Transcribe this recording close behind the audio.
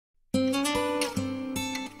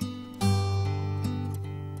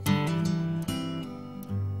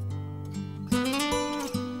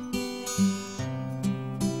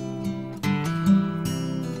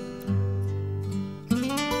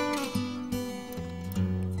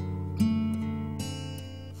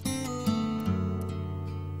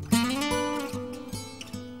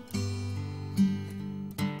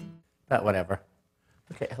but whatever.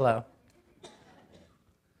 Okay, hello.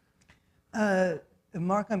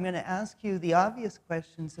 Mark, I'm going to ask you the obvious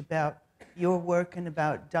questions about your work and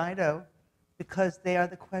about Dido, because they are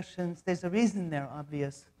the questions, there's a reason they're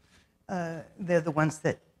obvious. They're the ones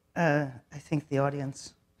that I think the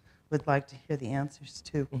audience would like to hear the answers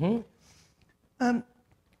to. Mm-hmm.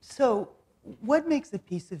 So, what makes a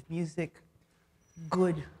piece of music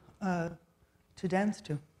good to dance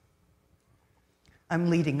to? I'm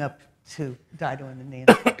leading up to Dido and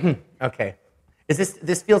Aenea. Okay.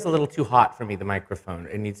 This feels a little too hot for me, the microphone.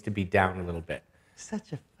 It needs to be down a little bit.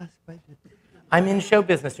 Such a fuss budget. I'm in show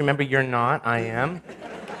business. Remember, you're not. I am.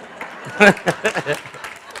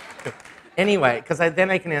 Anyway, because then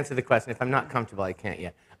I can answer the question. If I'm not comfortable, I can't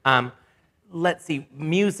yet. Let's see.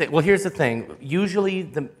 Music. Well, here's the thing. Usually,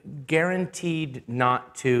 the guaranteed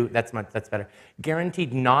not to. That's better.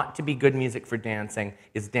 Guaranteed not to be good music for dancing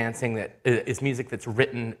is music that's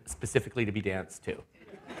written specifically to be danced to.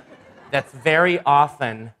 That's very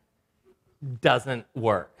often doesn't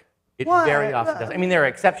work. It very often doesn't. I mean, there are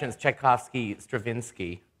exceptions, Tchaikovsky,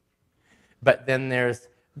 Stravinsky, but then there's...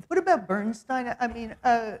 What about Bernstein? I mean,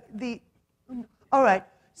 all right,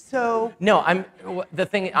 so... No, the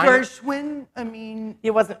thing... Gershwin, I mean...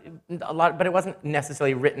 It wasn't a lot, but it wasn't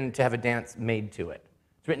necessarily written to have a dance made to it.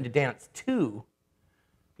 It's written to dance to,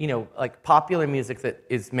 like popular music that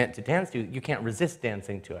is meant to dance to, you can't resist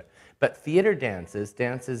dancing to it. But theater dances,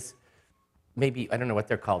 maybe, I don't know what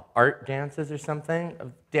they're called, art dances or something,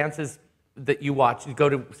 dances that you go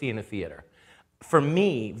to see in a theater. For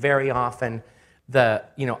me, very often,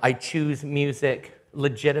 I choose music,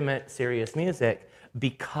 legitimate, serious music,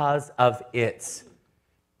 because of its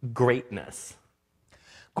greatness,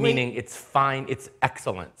 meaning it's fine, it's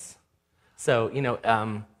excellence. So,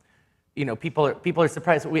 people are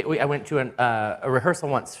surprised. I went to a rehearsal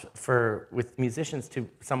once with musicians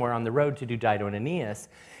somewhere on the road to do Dido and Aeneas,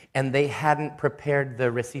 and they hadn't prepared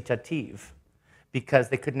the recitative because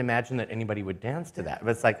they couldn't imagine that anybody would dance to that.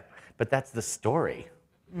 But it's like, but that's the story.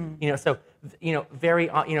 So,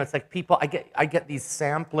 it's like people, I get these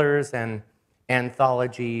samplers and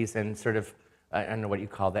anthologies and sort of, I don't know what you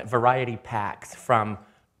call that, variety packs from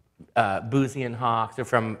Boozy and Hawkes or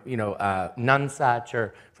from, Nonesuch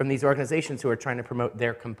or from these organizations who are trying to promote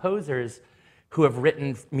their composers who have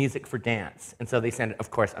written music for dance. And so they send, of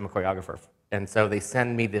course, I'm a choreographer, and so they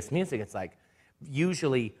send me this music. It's like,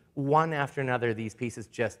 usually one after another, these pieces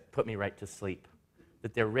just put me right to sleep.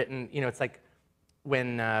 That they're written, it's like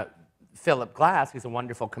when Philip Glass, who's a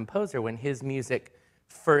wonderful composer, when his music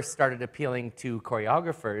first started appealing to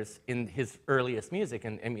choreographers in his earliest music,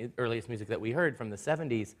 and earliest music that we heard from the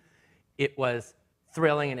 70s, it was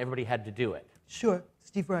thrilling and everybody had to do it. Sure,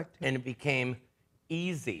 Steve Reich. And it became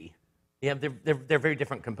easy. Yeah, they're very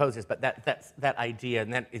different composers, but that idea,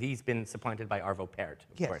 and he's been supplanted by Arvo Pärt,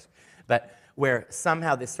 of course. But where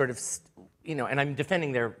somehow this sort of, and I'm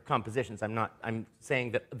defending their compositions. I'm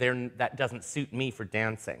saying that that doesn't suit me for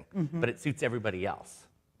dancing, but it suits everybody else.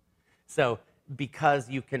 So because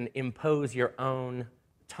you can impose your own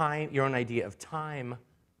time, your own idea of time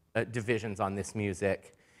divisions on this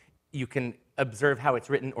music, you can observe how it's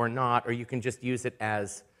written or not, or you can just use it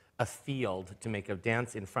as a field to make a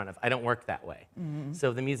dance in front of. I don't work that way.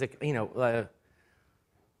 So the music,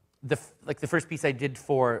 the first piece I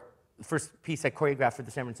choreographed for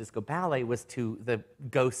the San Francisco Ballet was to the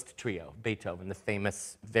Ghost Trio, Beethoven, the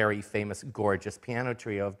famous, very famous, gorgeous piano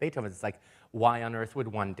trio of Beethoven. It's like, why on earth would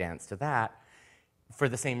one dance to that? For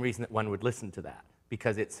the same reason that one would listen to that,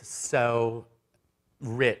 because it's so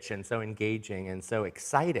rich and so engaging and so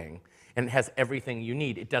exciting, and it has everything you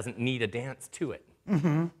need. It doesn't need a dance to it.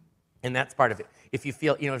 And that's part of it. If you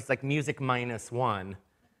feel, it's like music -1,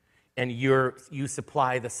 and you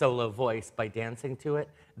supply the solo voice by dancing to it,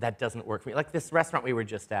 that doesn't work for me. Like this restaurant we were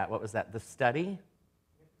just at, what was that, The Study?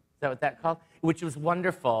 Is that what that called? Which was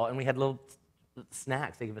wonderful, and we had little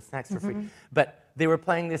snacks. They give us snacks for free. But they were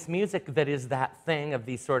playing this music that is that thing of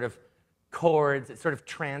these sort of chords. It's sort of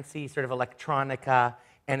trancey, sort of electronica,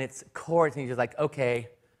 and it's chords, and you're just like, okay,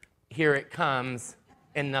 here it comes,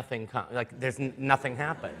 and nothing comes. Like, nothing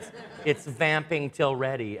happens. It's vamping till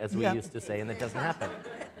ready, as we used to say, and it doesn't happen.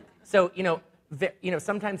 So,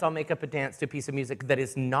 sometimes I'll make up a dance to a piece of music that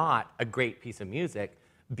is not a great piece of music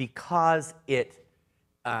because it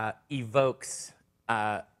evokes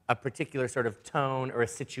a particular sort of tone or a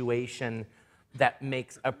situation that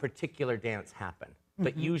makes a particular dance happen.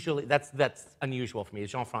 But usually, that's unusual for me.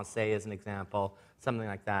 Jean Français is an example, something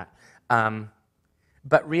like that.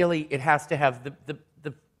 But really, it has to have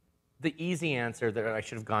the easy answer that I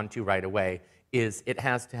should have gone to right away is it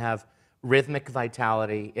has to have rhythmic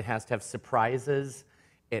vitality, it has to have surprises,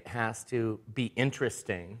 It has to be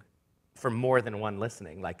interesting for more than one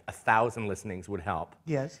listening, like 1,000 listenings would help.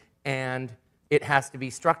 Yes. And it has to be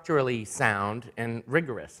structurally sound and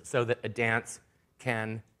rigorous so that a dance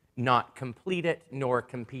can not complete it nor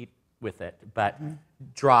compete with it, but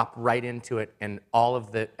drop right into it, and all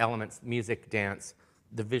of the elements, music, dance,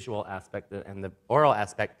 the visual aspect and the oral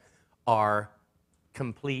aspect are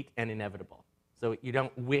complete and inevitable. So you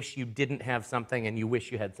don't wish you didn't have something and you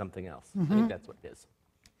wish you had something else. I think that's what it is.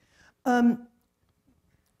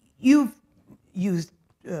 You've used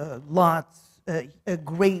a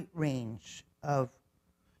great range of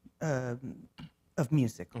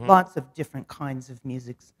music, lots of different kinds of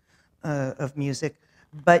music,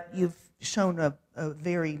 but you've shown a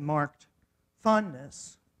very marked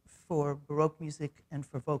fondness for Baroque music and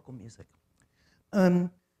for vocal music.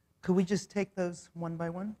 Could we just take those one by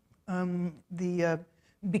one?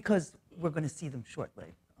 Because we're going to see them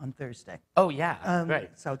shortly on Thursday. Oh, yeah, right.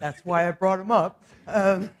 So that's why I brought them up.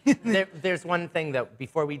 There's one thing that,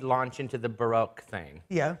 before we launch into the Baroque thing,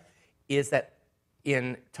 Yeah. is that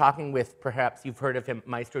in talking with, perhaps you've heard of him,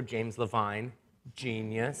 Maestro James Levine,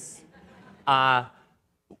 genius.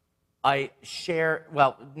 I share,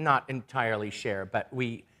 well, not entirely share, but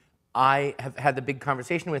I have had the big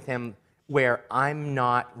conversation with him where I'm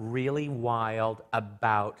not really wild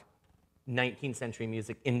about 19th century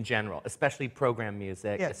music in general, especially program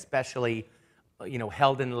music, Yes. especially, you know,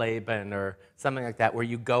 Heldenleben or something like that, where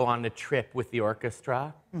you go on a trip with the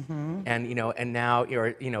orchestra, and you know, and now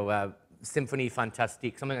you're, you know, Symphonie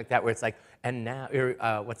Fantastique, something like that, where it's like, and now you're,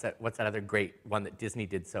 what's that other great one that Disney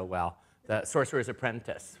did so well? The Sorcerer's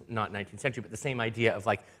Apprentice, not 19th century, but the same idea of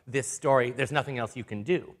like this story. There's nothing else you can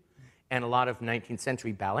do, and a lot of 19th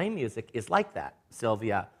century ballet music is like that.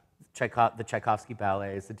 Sylvia, the Tchaikovsky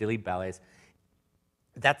ballets, the Delibes ballets.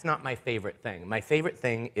 That's not my favorite thing. My favorite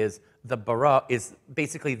thing is the Baroque, is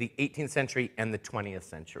basically the 18th century and the 20th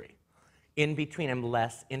century. In between, I'm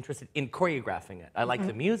less interested in choreographing it. I like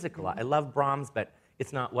the music a lot. I love Brahms, but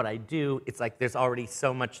it's not what I do. It's like there's already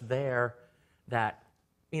so much there that,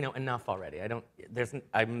 you know, enough already.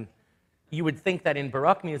 You would think that in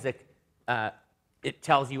Baroque music, it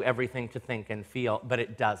tells you everything to think and feel, but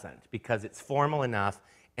it doesn't, because it's formal enough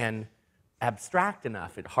and abstract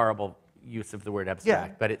enough. Horrible use of the word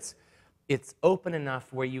abstract, but it's open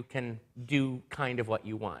enough where you can do kind of what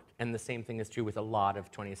you want. And the same thing is true with a lot of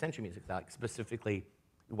 20th century music, like specifically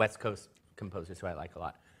West Coast composers who I like a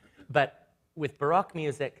lot. But with Baroque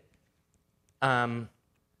music and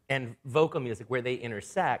vocal music, where they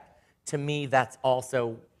intersect, to me that's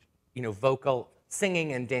also, you know, vocal,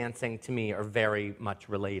 singing and dancing to me are very much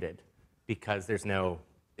related, because there's no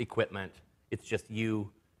equipment. It's just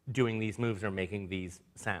you doing these moves or making these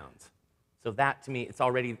sounds. So that, to me, it's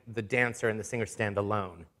already the dancer and the singer stand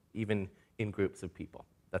alone, even in groups of people.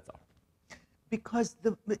 That's all. Because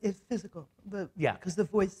it's physical. Yeah. Because the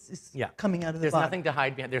voice is coming out of the body. There's nothing to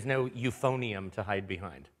hide behind. There's no euphonium to hide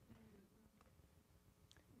behind.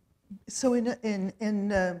 So am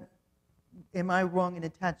I wrong in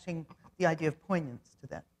attaching the idea of poignance to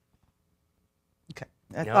that? Okay.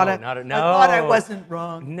 I thought I wasn't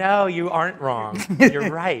wrong. No, you aren't wrong. You're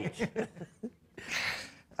right.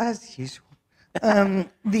 As usual. Well,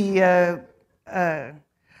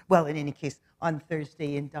 in any case, on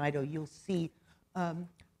Thursday in Dido, you'll see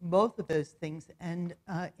both of those things, and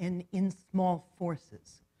in small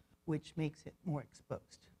forces, which makes it more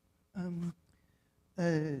exposed.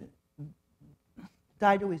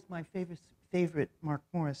 Dido is my favorite Mark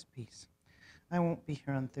Morris piece. I won't be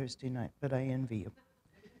here on Thursday night, but I envy you.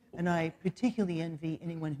 And I particularly envy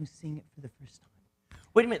anyone who's seeing it for the first time.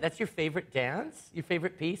 Wait a minute, that's your favorite dance? Your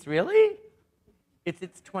favorite piece? Really? It's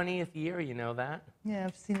its 20th year, you know that? Yeah,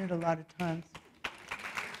 I've seen it a lot of times.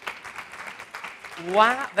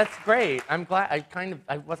 Wow, that's great. I'm glad.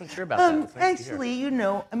 I wasn't sure about that. It's nice to hear. Actually, you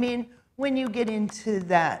know, I mean, when you get into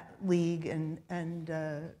that league and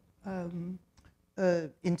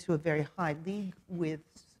into a very high league with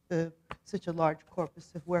such a large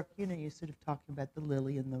corpus of work, you know, you're sort of talking about the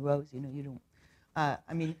lily and the rose. You know, you don't.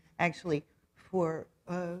 I mean, actually, for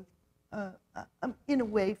in a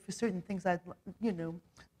way, for certain things, you know,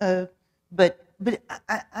 but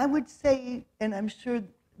I would say, and I'm sure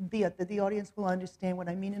the audience will understand what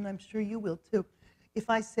I mean, and I'm sure you will too. If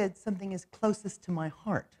I said something is closest to my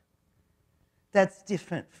heart, that's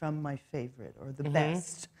different from my favorite or the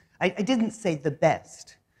best. I didn't say the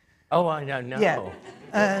best. Oh, I don't know.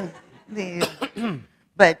 Yeah.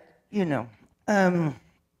 But you know,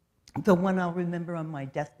 the one I'll remember on my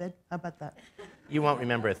deathbed. How about that? You won't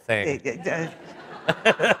remember a thing.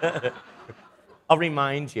 I'll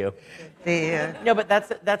remind you. No, but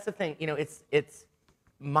that's the thing. You know, it's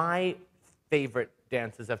my favorite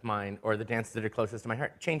dances of mine, or the dances that are closest to my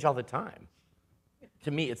heart, change all the time.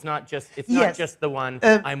 To me, it's not just the one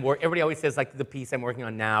everybody always says, like, the piece I'm working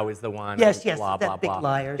on now is the one. Yes, blah, that blah, big blah.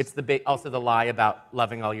 liars. It's also the lie about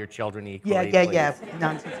loving all your children equally. Yeah.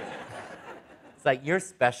 Nonsense. It's like, you're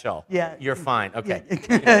special. Yeah. You're fine. Okay.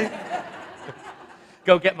 Yeah.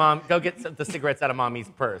 Go get the cigarettes out of mommy's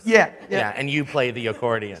purse. Yeah. And you play the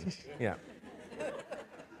accordion. Yeah.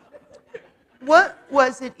 What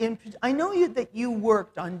was it I know that you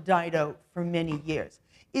worked on Dido for many years.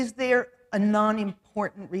 Is there a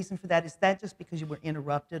non-important reason for that? Is that just because you were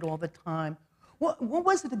interrupted all the time? What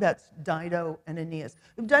was it about Dido and Aeneas?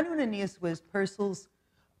 Dido and Aeneas was Purcell's,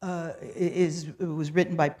 it was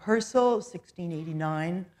written by Purcell,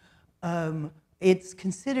 1689. It's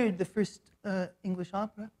considered the first English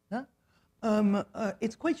opera. Huh?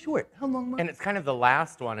 It's quite short. How long? And it's kind of the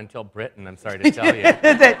last one until Britain, I'm sorry to tell you.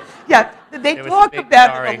 They talk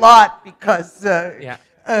about it a lot because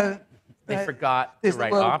they forgot to write There's a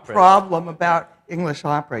little operas. problem about English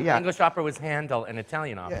opera, yeah. English opera was Handel, and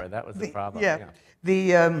Italian opera. That was the problem.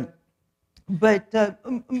 But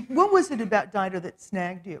what was it about Dido that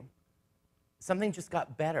snagged you? Something just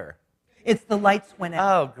got better. It's the lights went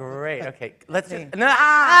out. Oh, great. Okay, let's just...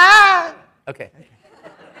 Okay.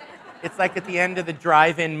 It's like at the end of the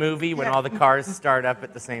drive-in movie when all the cars start up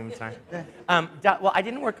at the same time. Well, I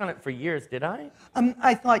didn't work on it for years, did I?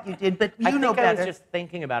 I thought you did, but you know better. I was just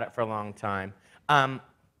thinking about it for a long time.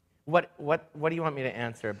 What do you want me to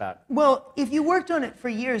answer about? Well, if you worked on it for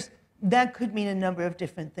years, that could mean a number of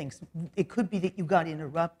different things. It could be that you got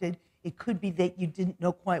interrupted. It could be that you didn't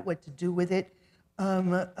know quite what to do with it.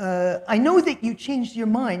 I know that you changed your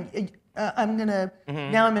mind. Now I'm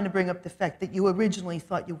gonna bring up the fact that you originally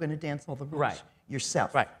thought you were gonna dance all the moves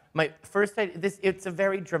yourself. Right. My first idea, it's a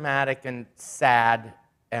very dramatic and sad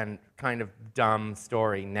and kind of dumb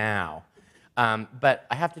story now. But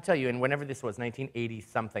I have to tell you, and whenever this was,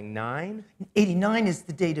 1980-something, 89 is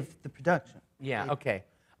the date of the production. Yeah, okay.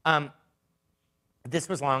 This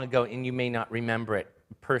was long ago, and you may not remember it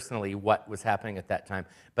personally, what was happening at that time.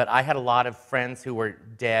 But I had a lot of friends who were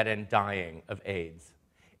dead and dying of AIDS.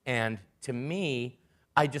 And to me,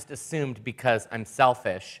 I just assumed, because I'm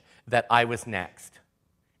selfish, that I was next.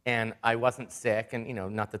 And I wasn't sick, and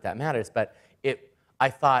not that that matters, but I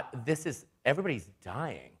thought, everybody's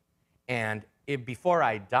dying. And before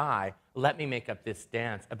I die, let me make up this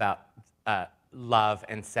dance about love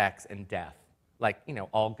and sex and death. Like,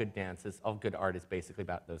 all good dances, all good art is basically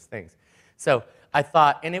about those things. So I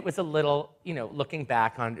thought, and it was a little, looking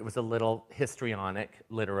back on it, it was a little histrionic,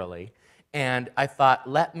 literally. And I thought,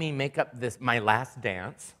 let me make up my last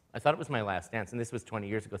dance. I thought it was my last dance, and this was 20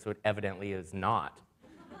 years ago, so it evidently is not.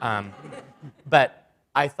 But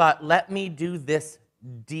I thought, let me do this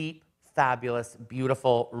deep, fabulous,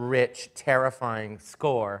 beautiful, rich, terrifying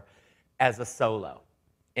score as a solo.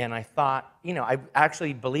 And I thought, I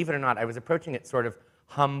actually, believe it or not, I was approaching it sort of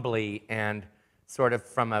humbly and sort of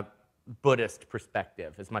from a Buddhist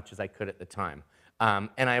perspective, as much as I could at the time.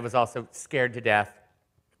 And I was also scared to death.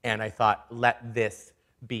 And I thought, let this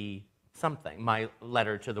be something, my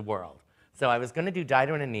letter to the world. So I was going to do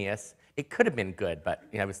Dido and Aeneas. It could have been good, but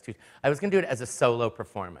I was going to do it as a solo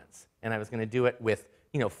performance. And I was going to do it with,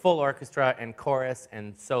 full orchestra and chorus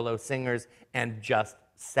and solo singers and just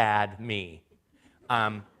sad me.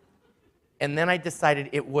 And then I decided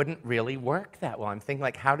it wouldn't really work that well. I'm thinking,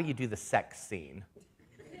 like, how do you do the sex scene?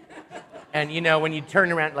 And when you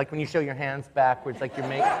turn around, like when you show your hands backwards, like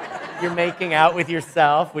you're making out with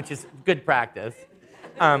yourself, which is good practice.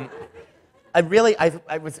 I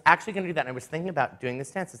was actually going to do that, and I was thinking about doing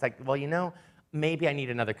this dance. It's like, well, maybe I need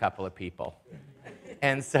another couple of people.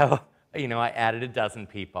 And so, I added a dozen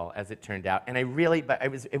people, as it turned out. And it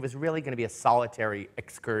was really going to be a solitary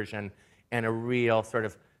excursion and a real sort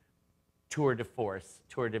of tour de force,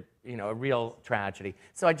 a real tragedy.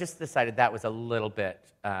 So I just decided that was a little bit,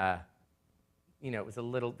 there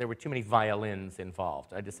were too many violins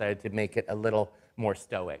involved. I decided to make it a little more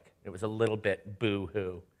stoic. It was a little bit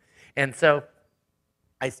boo-hoo. And so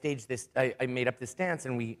I staged this, I made up this dance,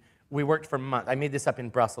 and we worked for months. I made this up in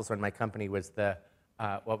Brussels when my company was the,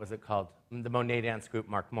 what was it called? The Monet dance group,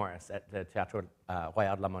 Mark Morris, at the Théâtre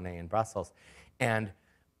Royal de la Monnaie in Brussels. And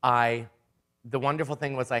the wonderful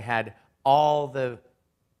thing was I had all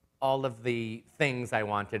of the things I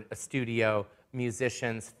wanted: a studio,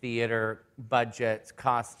 musicians, theater, budget,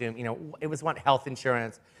 costume. It was health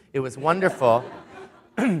insurance. It was wonderful.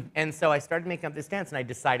 And so I started making up this dance, and I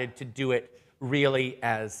decided to do it really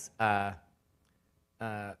as a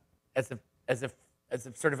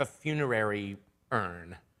sort of a funerary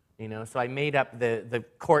urn. So I made up the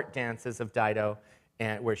court dances of Dido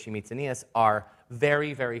and where she meets Aeneas, are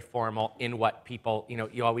very, very formal in what people,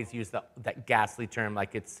 you always use that ghastly term,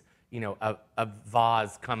 like it's, a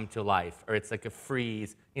vase come to life, or it's like a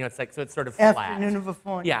frieze. It's like, so it's sort of flat. Afternoon of a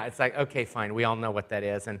faun. Yeah, it's like, okay, fine, we all know what that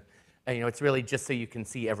is. And it's really just so you can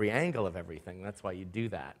see every angle of everything. That's why you do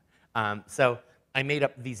that. So I made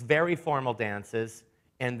up these very formal dances,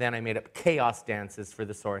 and then I made up chaos dances for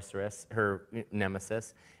the sorceress, her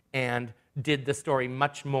nemesis, and did the story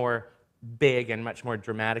much more big and much more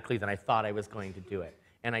dramatically than I thought I was going to do it.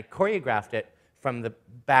 And I choreographed it from the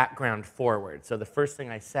background forward. So the first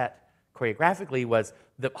thing I set choreographically was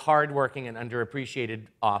the hardworking and underappreciated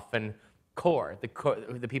often core,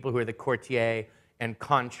 the people who are the courtier and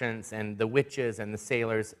conscience and the witches and the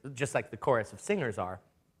sailors, just like the chorus of singers are.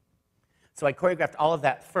 So I choreographed all of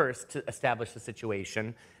that first to establish the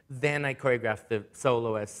situation. Then I choreographed the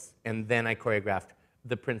soloists, and then I choreographed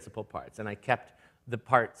the principal parts. And I kept the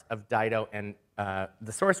parts of Dido and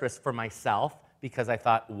the sorceress for myself because I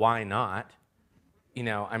thought, why not? I'm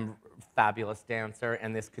a fabulous dancer,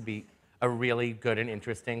 and this could be a really good and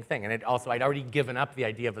interesting thing. And I'd already given up the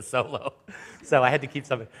idea of a solo, so I had to keep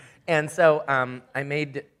something. And so I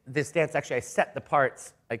made this dance. Actually, I set the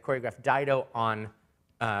parts. I choreographed Dido on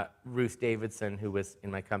Ruth Davidson, who was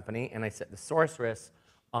in my company, and I set the sorceress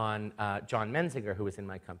on John Menzinger, who was in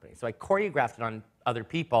my company. So I choreographed it on other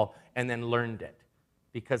people and then learned it.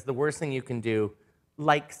 Because the worst thing you can do,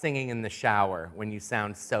 like singing in the shower when you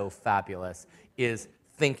sound so fabulous, is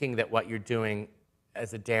thinking that what you're doing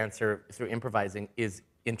as a dancer through improvising is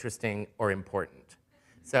interesting or important.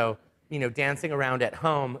 So, dancing around at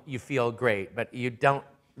home, you feel great, but you don't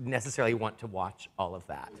necessarily want to watch all of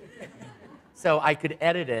that. So I could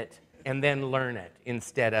edit it and then learn it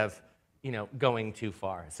instead of, going too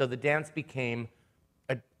far. So the dance became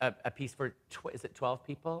a piece for, is it 12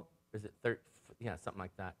 people? Or is it 13? Yeah, something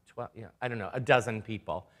like that. 12, yeah, I don't know, a dozen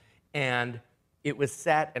people. And it was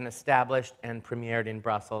set and established and premiered in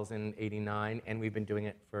Brussels in '89, and we've been doing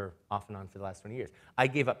it off and on for the last 20 years. I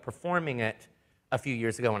gave up performing it a few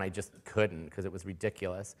years ago, and I just couldn't because it was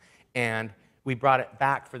ridiculous. And we brought it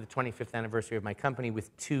back for the 25th anniversary of my company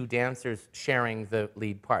with 2 dancers sharing the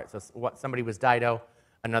lead part. So somebody was Dido,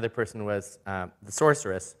 another person was the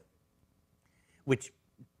sorceress, which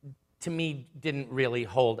to me didn't really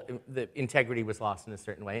hold. The integrity was lost in a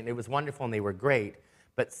certain way, and it was wonderful and they were great.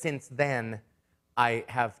 But since then, I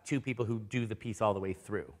have 2 people who do the piece all the way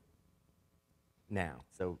through now.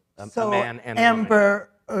 So a man and a woman.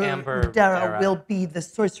 Amber Darrow will be the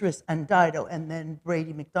sorceress and Dido, and then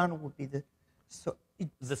Brady McDonald will be the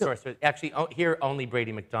sorceress. Actually, here only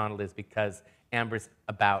Brady McDonald is because Amber's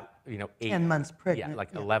about 10 months pregnant. Yeah,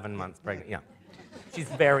 like 11 months pregnant. Yeah, she's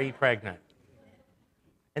very pregnant,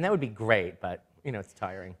 and that would be great, but it's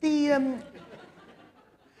tiring.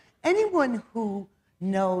 Anyone who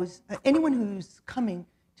knows, anyone who's coming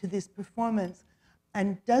to this performance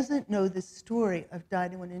and doesn't know the story of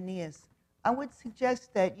Dido and Aeneas, I would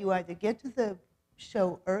suggest that you either get to the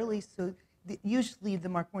show early, so usually the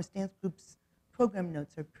Mark Morse Dance Group's program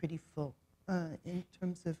notes are pretty full in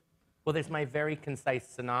terms of... Well, there's my very concise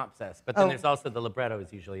synopsis, but then there's also the libretto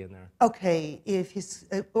is usually in there. Okay,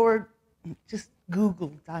 or just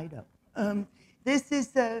Google Dido. This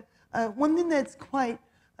is one thing that's quite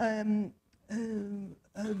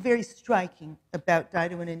very striking about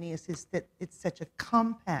Dido and Aeneas is that it's such a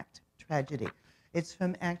compact tragedy. It's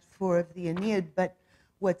from Act 4 of the Aeneid, but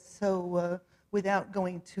what's so, without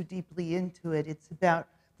going too deeply into it, it's about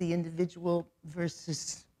the individual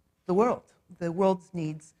versus the world's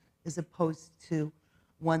needs, as opposed to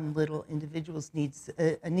one little individual's needs.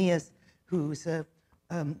 Aeneas, who's a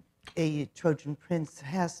Trojan prince,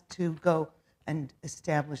 has to go and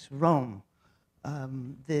establish Rome,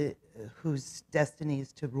 whose destiny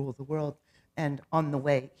is to rule the world. And on the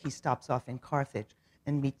way, he stops off in Carthage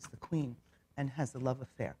and meets the queen and has a love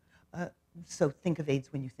affair. So think of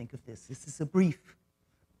AIDS when you think of this. This is a brief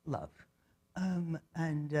love.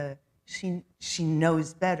 And she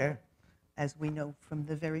knows better, as we know from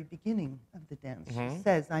the very beginning of the dance. Mm-hmm. She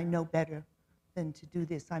says, I know better than to do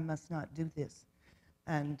this. I must not do this.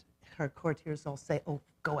 And her courtiers all say, oh,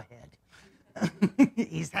 go ahead.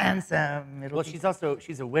 He's handsome.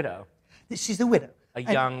 She's a widow. She's a widow. A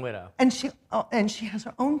young widow. And she has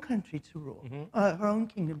her own country to rule, mm-hmm. Her own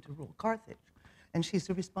kingdom to rule, Carthage. And she's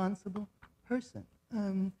a responsible person.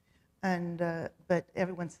 But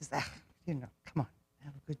everyone says, come on,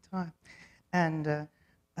 have a good time.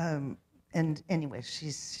 And anyway,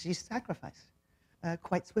 she's sacrificed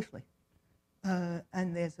quite swiftly.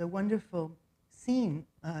 And there's a wonderful scene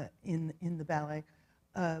in the ballet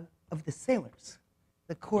of the sailors.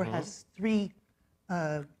 The corps mm-hmm. has 3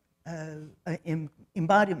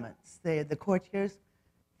 embodiments. They're the courtiers,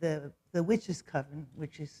 the witches' coven,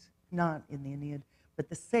 which is not in the Aeneid, but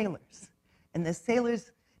the sailors. And the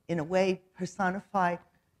sailors, in a way, personify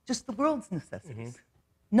just the world's necessities.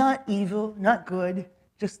 Not evil, not good,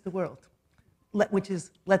 just the world, which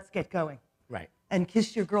is let's get going. Right. And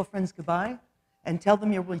kiss your girlfriends goodbye and tell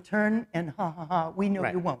them you'll return and ha ha ha, we know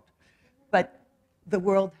you won't. But the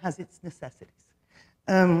world has its necessities.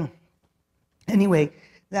 Anyway,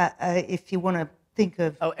 that, if you want to think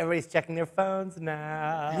of... Oh, everybody's checking their phones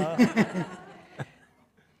now.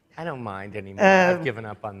 I don't mind anymore. I've given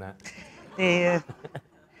up on that. I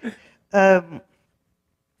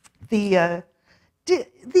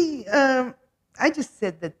just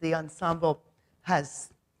said that the ensemble has,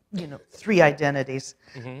 3 identities.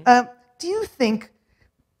 Do you think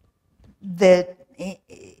that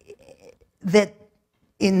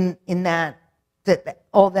that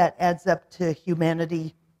all that adds up to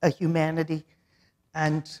humanity, a humanity,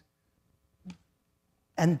 and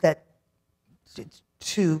that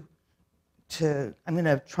to I'm going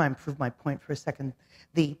to try and prove my point for a second.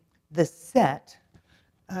 The set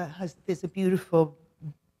there's a beautiful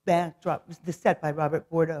backdrop. The set by Robert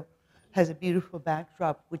Bordeaux has a beautiful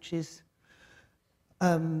backdrop, which is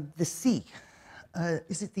the sea.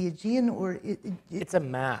 Is it the Aegean or it's a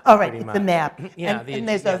map? All right, it's a map. Yeah, and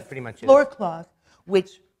there's a pretty much floor cloth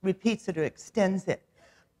which repeats it or extends it.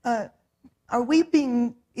 Is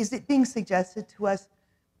it being suggested to us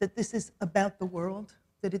that this is about the world?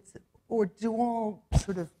 That it's, or do all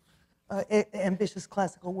sort of ambitious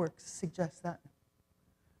classical works suggest that?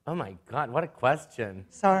 Oh my God, what a question.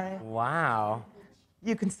 Sorry. Wow.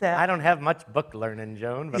 You can say. I don't have much book learning,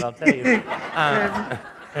 Joan, but I'll tell you.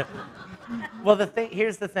 Well,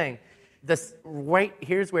 here's the thing.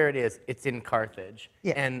 Here's where it is. It's in Carthage.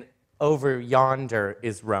 Yeah. And over yonder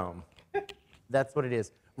is Rome. That's what it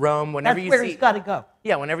is. Rome, whenever That's you where see... he's got to go.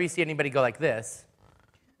 Yeah, whenever you see anybody go like this,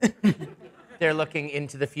 they're looking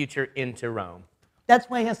into the future, into Rome. That's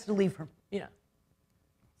why he has to leave her. Yeah.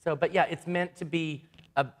 So, but yeah, it's meant to be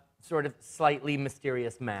a sort of slightly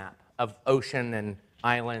mysterious map of ocean and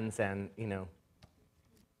islands and,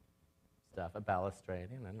 stuff, a balustrade,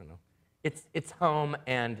 I don't know. It's home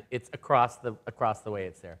and it's across the way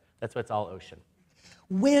it's there. That's why it's all ocean.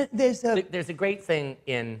 When there's a great thing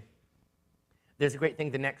the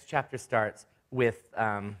next chapter starts with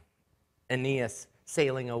Aeneas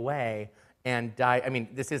sailing away and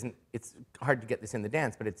it's hard to get this in the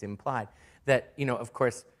dance, but it's implied that, of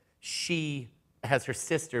course, she has her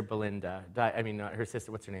sister Belinda not her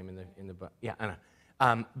sister, what's her name in the book? Yeah, Anna.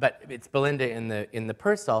 But it's Belinda in the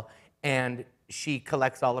Purcell, and she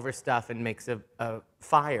collects all of her stuff and makes a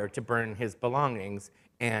fire to burn his belongings,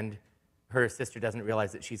 and her sister doesn't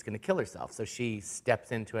realize that she's going to kill herself. So she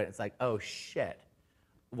steps into it. It's like, oh, shit.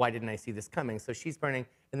 Why didn't I see this coming? So she's burning.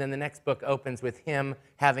 And then the next book opens with him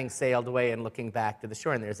having sailed away and looking back to the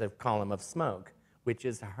shore. And there's a column of smoke, which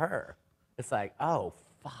is her. It's like, oh,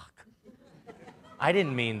 fuck. I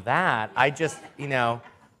didn't mean that. I just, I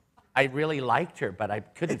really liked her, but I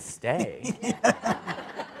couldn't stay.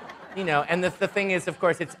 And the thing is, of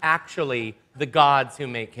course, it's actually the gods who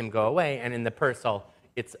make him go away. And in the Purcell,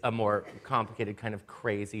 it's a more complicated kind of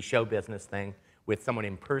crazy show business thing with someone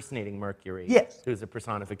impersonating Mercury, yes, who's a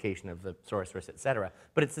personification of the sorceress, etc.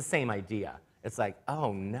 But it's the same idea. It's like,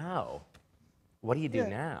 oh no, what do you do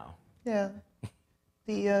now? Yeah.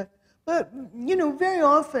 But very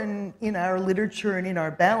often in our literature and in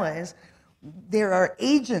our ballets, there are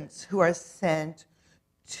agents who are sent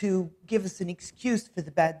to give us an excuse for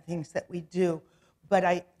the bad things that we do. But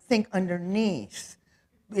I think underneath,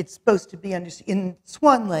 it's supposed to be in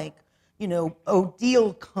Swan Lake,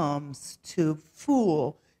 Odile comes to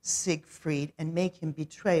fool Siegfried and make him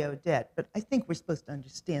betray Odette. But I think we're supposed to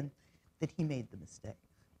understand that he made the mistake.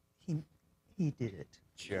 He did it.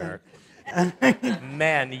 Jerk.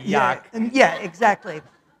 Man, yuck. Yeah, exactly.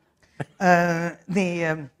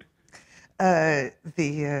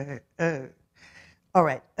 All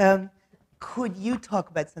right. Could you talk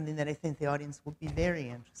about something that I think the audience will be very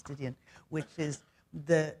interested in, which is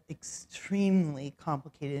the extremely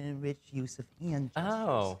complicated and rich use of hand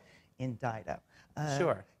gestures in Dido?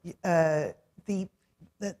 Sure.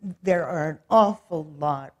 There are an awful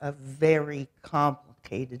lot of very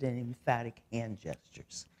complicated and emphatic hand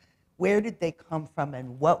gestures. Where did they come from,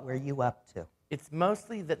 and what were you up to? It's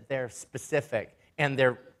mostly that they're specific and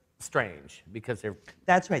they're strange because they're.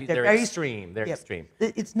 That's right. They're very extreme. They're extreme.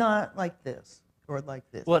 It's not like this or like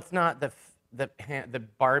this. Well, it's not the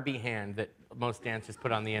Barbie hand that most dancers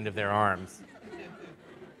put on the end of their arms.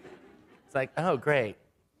 It's like, oh, great.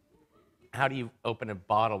 How do you open a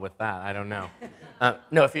bottle with that? I don't know.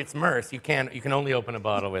 No, if it's Merce, you can only open a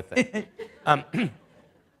bottle with it.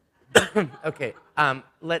 Okay,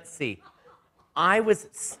 let's see.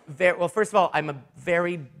 Well, first of all, I'm a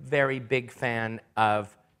very, very big fan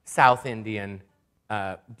of South Indian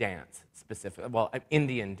dance, specifically. Well,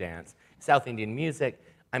 Indian dance, South Indian music.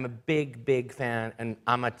 I'm a big, big fan, an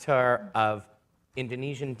amateur of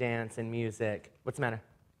Indonesian dance and music. What's the matter?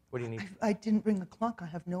 What do you need? I didn't bring a clock. I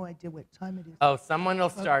have no idea what time it is. Oh, someone will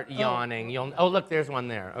start yawning. Oh, look, there's one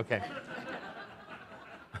there. Okay.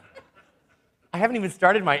 I haven't even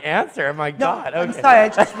started my answer. My God. Okay. I'm sorry, I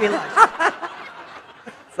just realized.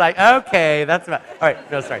 It's like, okay, that's about. All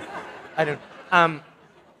right, no, sorry. I don't.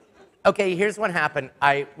 Okay, here's what happened.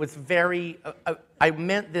 I was very. I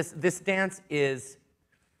meant this dance is.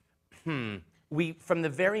 From the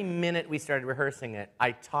very minute we started rehearsing it,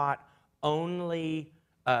 I taught only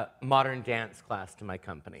modern dance class to my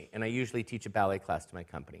company, and I usually teach a ballet class to my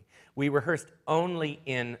company. We rehearsed only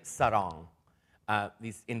in sarong,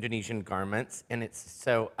 these Indonesian garments, and it's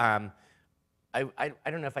so. I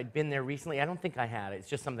don't know if I'd been there recently. I don't think I had. It's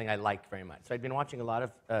just something I liked very much. So I'd been watching a lot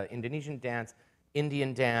of Indonesian dance,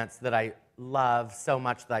 Indian dance that I love so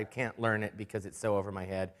much that I can't learn it because it's so over my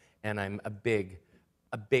head, and I'm a big,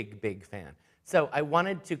 big fan. So I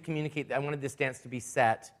wanted to communicate. I wanted this dance to be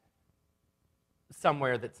set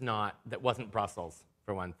somewhere that wasn't Brussels,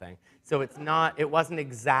 for one thing. So it wasn't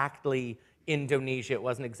exactly Indonesia, it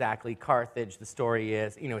wasn't exactly Carthage, the story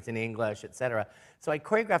is, it's in English, etc. So I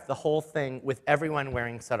choreographed the whole thing with everyone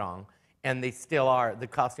wearing sarong, and they still are, the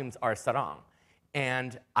costumes are sarong.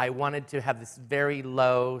 And I wanted to have this very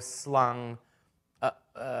low slung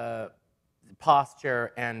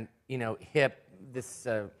posture and, hip,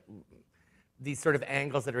 these sort of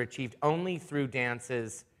angles that are achieved only through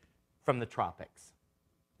dances from the tropics.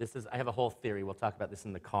 I have a whole theory, we'll talk about this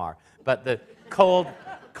in the car. But the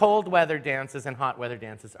cold weather dances and hot weather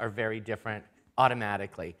dances are very different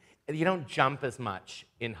automatically. You don't jump as much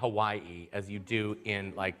in Hawaii as you do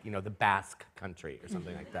in the Basque country or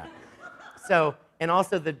something like that. So, and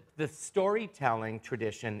also the storytelling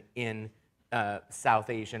tradition in South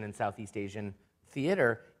Asian and Southeast Asian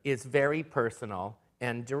theater is very personal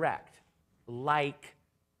and direct, like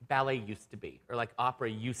ballet used to be, or like opera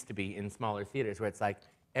used to be in smaller theaters, where it's like,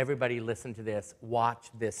 everybody listen to this, watch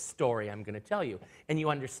this story I'm going to tell you, and you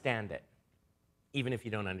understand it. Even if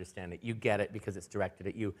you don't understand it, you get it because it's directed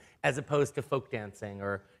at you, as opposed to folk dancing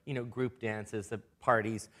or group dances, the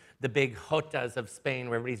parties, the big jotas of Spain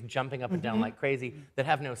where everybody's jumping up and down like crazy that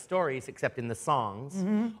have no stories except in the songs,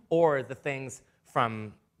 or the things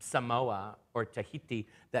from Samoa or Tahiti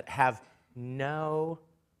that have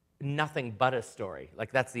nothing but a story.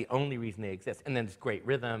 Like, that's the only reason they exist. And then it's great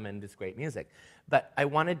rhythm and it's great music. But I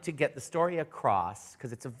wanted to get the story across,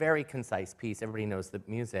 because it's a very concise piece. Everybody knows the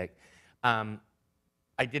music.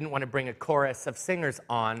 I didn't want to bring a chorus of singers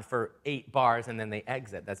on for 8 bars and then they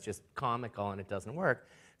exit. That's just comical and it doesn't work.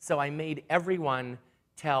 So I made everyone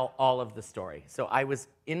tell all of the story. So I was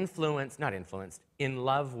in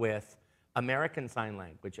love with American Sign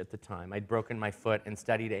Language at the time. I'd broken my foot and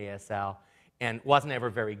studied ASL. And wasn't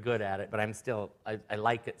ever very good at it, but I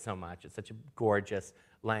like it so much. It's such a gorgeous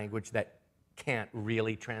language that can't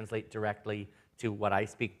really translate directly to what I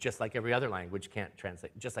speak, just like every other language can't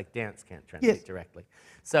translate, just like dance can't translate directly.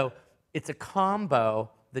 So it's a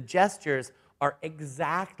combo. The gestures are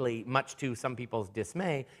exactly, much to some people's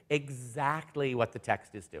dismay, exactly what the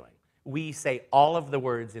text is doing. We say all of the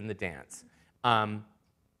words in the dance.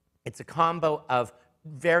 It's a combo of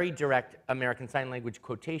very direct American Sign Language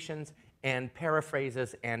quotations and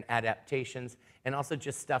paraphrases and adaptations, and also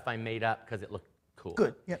just stuff I made up because it looked cool.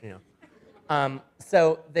 Good, yeah.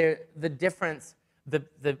 So the difference,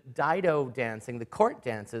 the Dido dancing, the court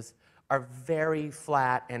dances, are very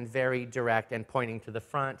flat and very direct and pointing to the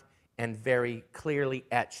front and very clearly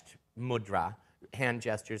etched mudra, hand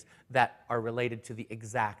gestures, that are related to the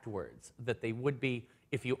exact words that they would be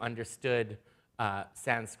if you understood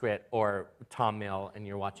Sanskrit or Tamil and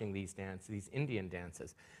you're watching these Indian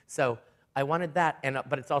dances. So I wanted that,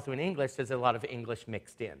 but it's also in English. There's a lot of English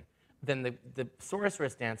mixed in. Then the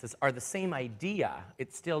sorceress dances are the same idea.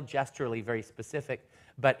 It's still gesturally very specific,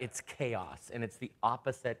 but it's chaos, and it's the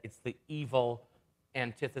opposite. It's the evil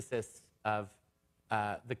antithesis of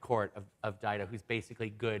the court of Dido, who's basically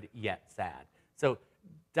good yet sad. So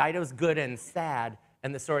Dido's good and sad,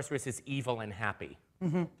 and the sorceress is evil and happy.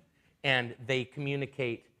 And they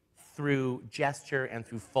communicate through gesture and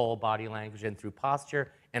through full body language and through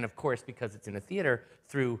posture, and of course, because it's in a theater,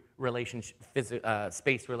 through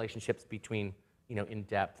space relationships between, in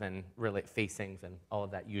depth and facings and all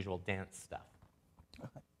of that usual dance stuff.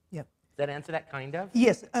 Yeah. Does that answer that kind of?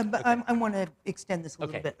 Yes, but Okay. I want to extend this a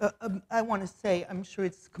little Okay. bit. I want to say, I'm sure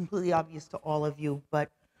it's completely obvious to all of you, but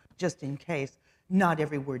just in case, not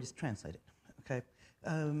every word is translated. Okay,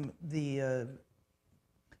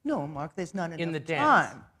 no, Mark, there's not enough In the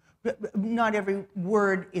dance. time. Not every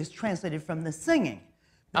word is translated from the singing.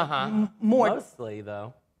 More. Mostly,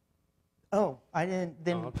 though. Oh, I didn't.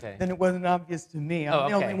 Then, okay. then it wasn't obvious to me. I'm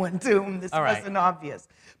the only okay. one to whom this All right. wasn't obvious.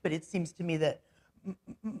 But it seems to me that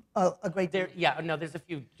a great deal. Yeah, no, there's a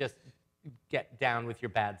few just get down with your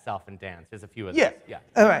bad self and dance. There's a few of Yeah. those. Yeah.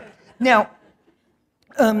 All right. Now,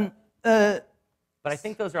 But I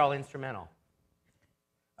think those are all instrumental.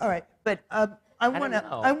 all right. But I don't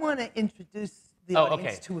know. want to introduce the Oh,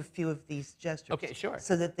 audience okay. to a few of these gestures. Okay, sure.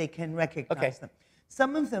 So that they can recognize Okay. them.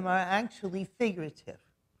 Some of them are actually figurative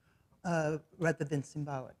rather than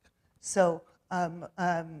symbolic. So,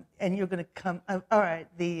 and you're going to come. All right.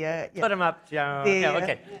 Yeah. Put them up, Joan. The, Yeah,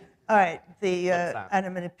 okay. All right. that? And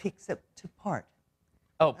I'm going to pick up to part.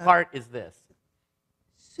 Oh, part is this.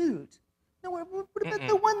 Suit. No, what about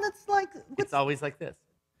the one that's like? It's always like this.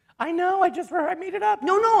 I know, I made it up.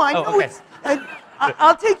 No, I Oh, know okay. it's.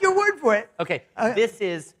 I'll take your word for it. Okay, this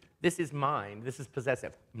is mine. This is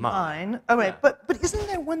possessive. Mine. All right, Yeah. but isn't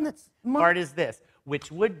there one that's mine? Part is this,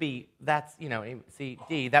 which would be, that's, see,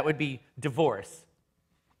 D, that would be divorce.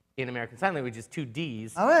 In American Sign Language is two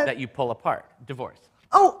Ds All right. that you pull apart. Divorce.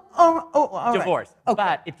 Oh, all right. Divorce. Okay.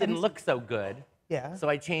 But it didn't look so good. Yeah. So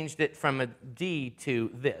I changed it from a D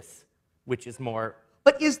to this, which is more,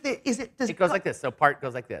 But is it? Does it goes like this. So part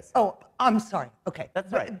goes like this. Oh, I'm sorry. Okay.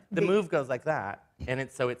 That's right. The move goes like that,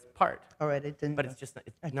 and so it's part. All right, it didn't. But it's just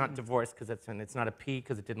it's not divorce because it's not a P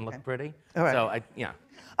because it didn't look pretty. All right. So yeah.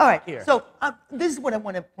 All right. Here. So this is what I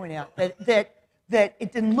want to point out that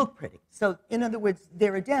it didn't look pretty. So in other words,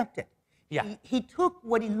 they're adapted. Yeah. He took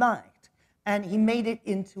what he liked and he made it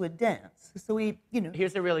into a dance. So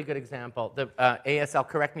Here's a really good example. The ASL,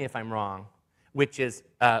 correct me if I'm wrong, which is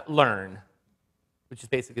learn, which is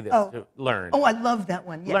basically this. Oh. So learn. Oh, I love that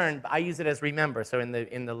one. Yes. Learn. But I use it as remember. So in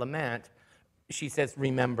the lament, she says,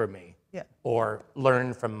 remember me. Yeah. Or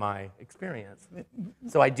learn from my experience.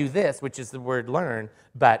 So I do this, which is the word learn,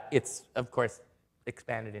 but it's, of course,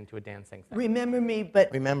 expanded into a dancing thing. Remember me, but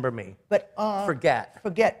Remember me. but Forget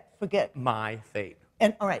forget. my fate.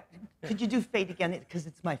 And all right, could you do fate again? Because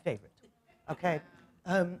it's my favorite. Okay.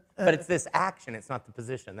 But it's this action, it's not the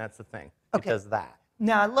position. That's the thing. Okay. It does that.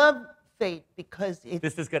 Now I love fate because it's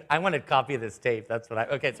This is good. I want to copy this tape. That's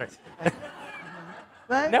what okay, sorry.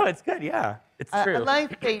 right? No, it's good, yeah. It's true. I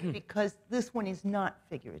like fate because this one is not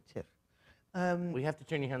figurative. We have to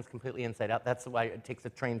turn your hands completely inside out. That's why it takes a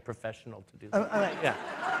trained professional to do All that. right. Yeah.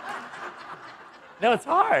 No, it's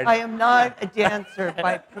hard. I am not a dancer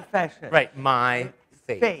by profession. Right, my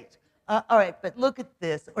fate. Fate. All right, but look at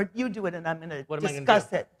this, or you do it, and I'm going to What am I gonna discuss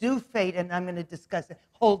do? it. Do fate, and I'm going to discuss it.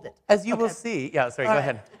 Hold it. As you will Okay. see. Yeah, sorry, All go right.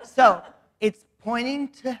 ahead. So it's pointing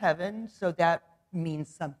to heaven, so that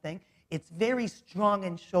means something. It's very strong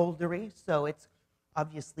and shouldery, so it's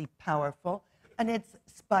obviously powerful. And it's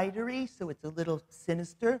spidery, so it's a little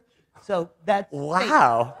sinister. So that's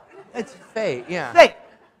Wow. fate. It's Fate, yeah.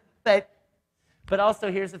 fate. But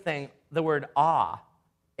also, here's the thing. The word awe,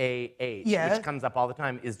 A-H, Yeah. which comes up all the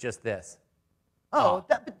time, is just this. Oh,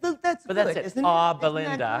 that's But good, that's it. isn't Ah, it? Isn't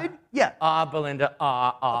Belinda. that good? Yeah. Ah, Belinda.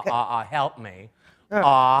 Ah, Okay. help me. Yeah.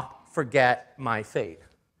 Ah, forget my fate.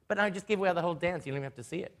 But I just gave away the whole dance. You don't even have to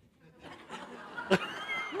see it.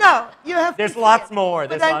 No, you have There's to see lots it. more.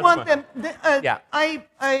 But There's I lots want more. them. Yeah.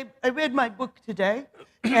 I read my book today,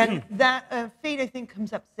 and that fate I think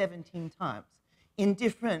comes up 17 times in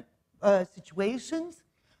different situations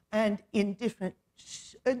and in different,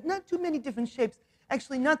 not too many different shapes.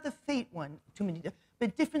 Actually, not the fate one, too many,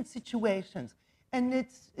 but different situations. And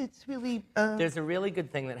it's really. There's a really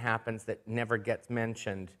good thing that happens that never gets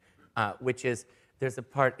mentioned, which is there's a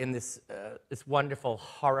part in this wonderful,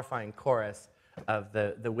 horrifying chorus of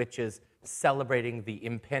the witches celebrating the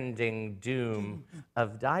impending doom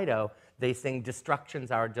of Dido. They sing, "Destruction's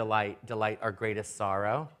our delight, delight our greatest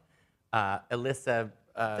sorrow. Alyssa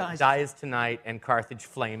dies tonight, and Carthage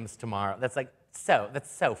flames tomorrow." That's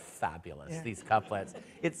so fabulous, Yeah. these couplets.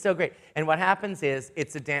 It's so great. And what happens is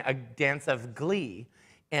it's a dance of glee.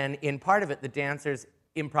 And in part of it, the dancers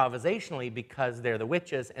improvisationally, because they're the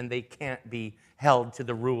witches and they can't be held to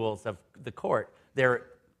the rules of the court,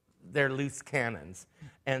 they're loose cannons.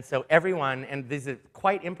 And so everyone, and this is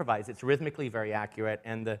quite improvised, it's rhythmically very accurate,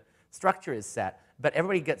 and the structure is set, but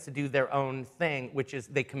everybody gets to do their own thing, which is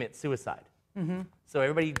they commit suicide. So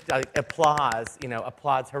everybody applauds,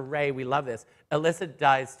 hooray, we love this. Alyssa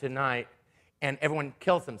dies tonight, and everyone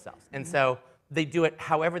kills themselves. And so they do it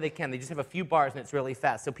however they can. They just have a few bars and it's really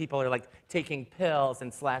fast. So people are like taking pills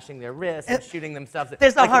and slashing their wrists and shooting themselves.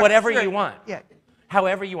 There's like whatever sure. you want. Yeah.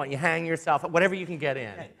 However you want. You hang yourself, whatever you can get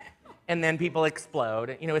in. Yeah. And then people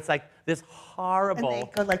explode. You know, it's like this horrible. And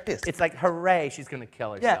they go like this. It's like, hooray, she's going to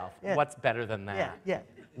kill herself. Yeah. What's better than that? Yeah.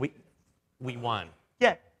 We won.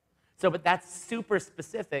 Yeah. So, but that's super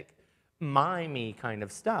specific, mimey kind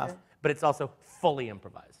of stuff, but it's also fully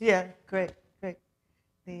improvised. Yeah. Great.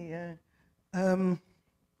 The and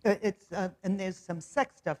there's some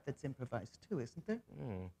sex stuff that's improvised too, isn't there?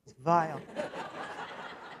 It's vile.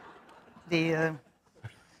 The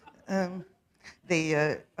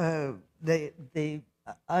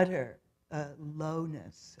utter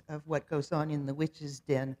lowness of what goes on in the witch's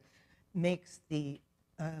den makes the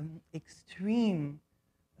extreme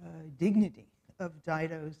dignity of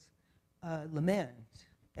Dido's lament,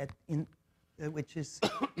 which is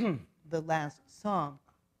the last song,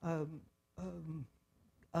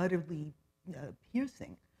 utterly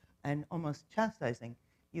piercing and almost chastising.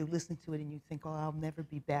 You listen to it and you think, oh, I'll never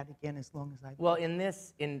be bad again as long as I live. Well,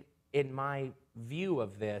 in my view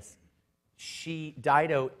of this,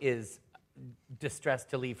 Dido is distressed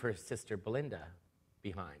to leave her sister Belinda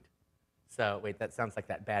behind. So wait, that sounds like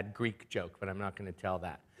that bad Greek joke, but I'm not going to tell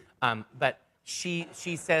that. But she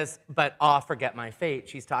says, but forget my fate.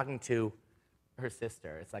 She's talking to her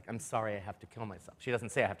sister. It's like, I'm sorry I have to kill myself. She doesn't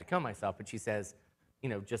say I have to kill myself, but she says, you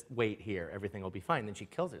know, just wait here, everything will be fine. Then she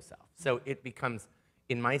kills herself. So it becomes,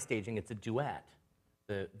 in my staging, it's a duet.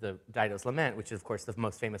 The Dido's Lament, which is, of course, the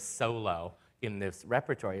most famous solo in this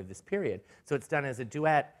repertory of this period. So it's done as a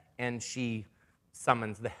duet, and she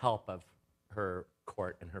summons the help of her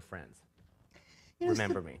court and her friends.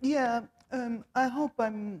 Remember me. Yeah, I hope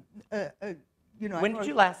I'm, you know. When did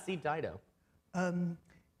you last see Dido? When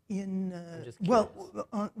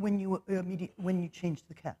you changed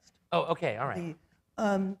the cast. Oh, okay, all right.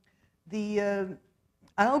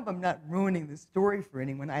 I hope I'm not ruining the story for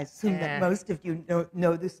anyone. I assume that most of you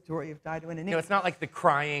know the story of Dido and Aenea. No, it's not like the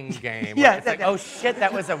crying game. Yeah, it's like, oh shit,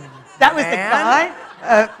 that was a that was man?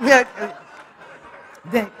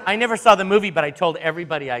 the guy. I never saw the movie, but I told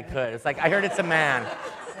everybody I could. It's like, I heard it's a man.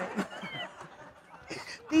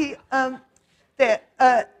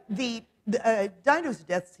 Dido's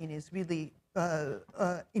death scene is really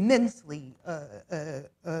immensely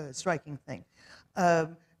striking thing.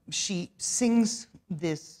 She sings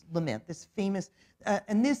this lament, this famous,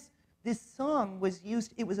 and this song was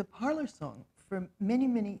used. It was a parlor song for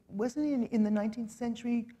many. Wasn't it in the 19th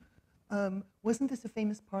century? Wasn't this a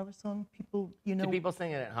famous parlor song? People, you know. Did people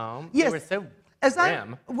sing it at home? Yes. They were so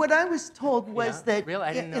grim. What I was told was that really?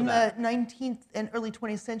 I didn't know in that. the 19th and early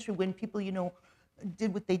 20th century, when people, you know,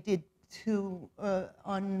 did what they did to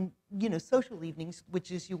on, you know, social evenings,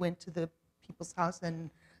 which is you went to the people's house and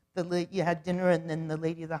you had dinner, and then the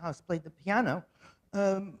lady of the house played the piano.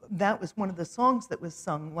 That was one of the songs that was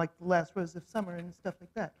sung, like "The Last Rose of Summer" and stuff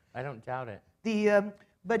like that. I don't doubt it.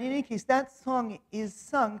 But in any case, that song is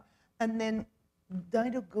sung, and then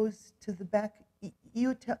Dido goes to the back.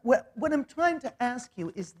 What I'm trying to ask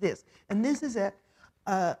you is this, and this is a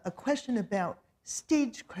question about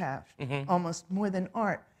stagecraft almost more than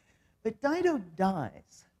art. But Dido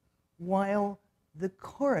dies while the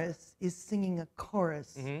chorus is singing a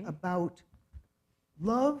chorus about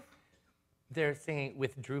love. They're singing,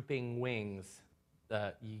 with drooping wings,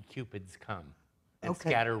 ye cupids come, and Okay.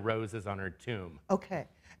 scatter roses on her tomb. Okay,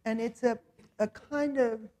 and it's a kind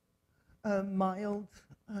of mild,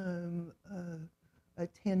 a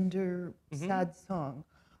tender, sad song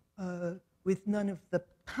with none of the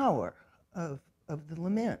power of the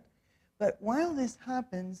lament. But while this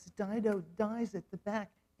happens, Dido dies at the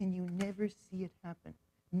back, and you never see it happen.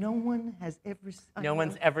 No one has ever. No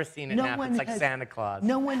one's ever seen it happen. It's like Santa Claus.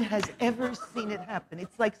 No one has ever seen it happen.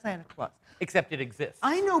 It's like Santa Claus. Except it exists.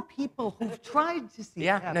 I know people who've tried to see it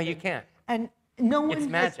happen. Yeah, no, you can't. And no one. It's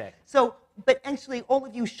magic. So, but actually, all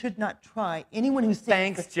of you should not try. Anyone who's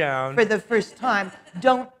saying Thanks, Joan. for the first time,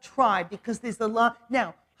 don't try, because there's a lot.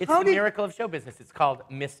 Now, It's the miracle of show business. It's called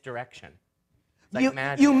misdirection. It's like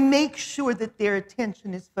magic. You make sure that their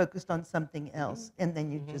attention is focused on something else, and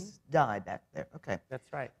then you just die back there. Okay.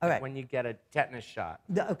 That's right. All Like right. when you get a tetanus shot.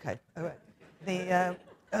 Okay. All right.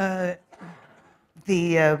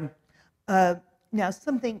 Now,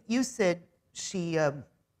 something you said. She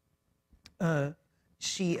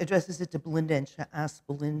addresses it to Belinda, and she asks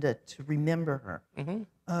Belinda to remember her.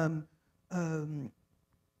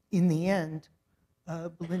 In the end,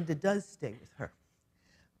 Belinda does stay with her.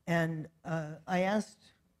 And I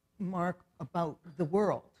asked Mark about the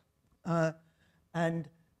world. And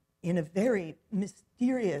in a very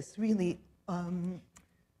mysterious, really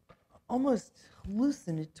almost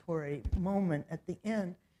hallucinatory moment at the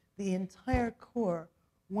end. The entire corps,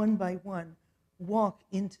 one by one, walk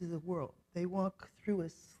into the world. They walk through a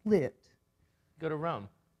slit. Go to Rome.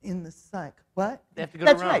 In the psych. What? They have to go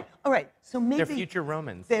That's to Rome. right. All right. So maybe They're future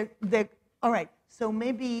Romans. They're all right. So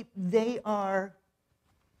maybe they are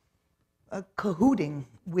cahooting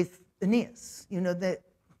with Aeneas. You know that.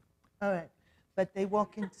 All right. But they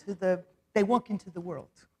walk into the world.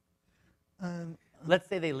 Let's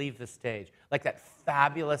say they leave the stage, like that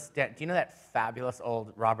fabulous dance. Do you know that fabulous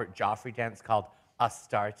old Robert Joffrey dance called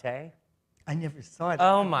Astarte? I never saw it.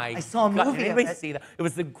 Oh my God. I saw a movie Did anybody of it. see that? It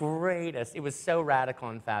was the greatest. It was so radical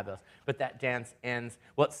and fabulous. But that dance ends,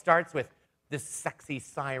 well, it starts with this sexy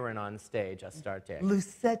siren on stage, Astarte.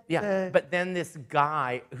 Lucette. Yeah, but then this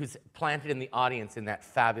guy who's planted in the audience in that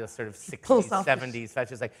fabulous sort of 60s, pulls off 70s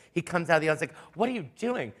fashion, like, he comes out of the audience like, what are you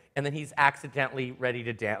doing? And then he's accidentally ready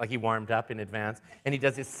to dance, like he warmed up in advance, and he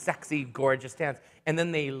does this sexy, gorgeous dance. And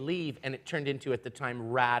then they leave, and it turned into, at the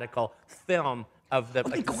time, radical film of the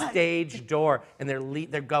like, stage door, and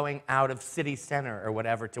they're going out of city center or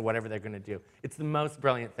whatever to whatever they're going to do. It's the most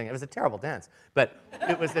brilliant thing. It was a terrible dance, but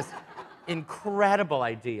it was this incredible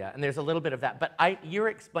idea, and there's a little bit of that. But you're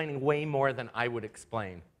explaining way more than I would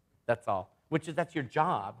explain. That's all. That's your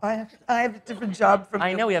job. I have a different job from.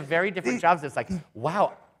 I know we have very different jobs. It's like,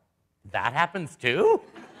 wow, that happens too.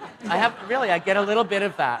 I get a little bit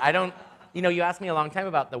of that. I don't. You know, you asked me a long time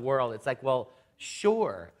about the world. It's like, well,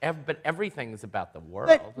 sure, but everything's about the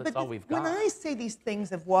world. That's all we've got. When I say these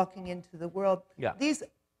things of walking into the world, these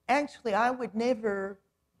actually I would never,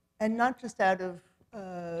 and not just out of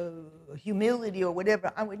humility or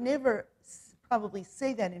whatever, I would never probably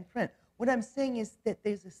say that in print. What I'm saying is that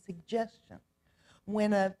there's a suggestion.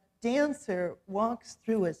 When a dancer walks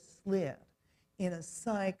through a slit in a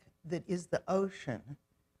psyche that is the ocean,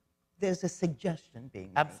 there's a suggestion being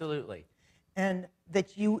made. Absolutely. And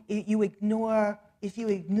that you ignore, if you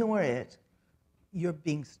ignore it, you're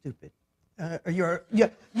being stupid. Or you're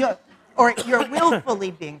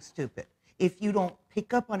willfully being stupid if you don't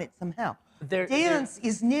pick up on it somehow. Dance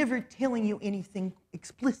is never telling you anything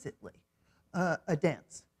explicitly, a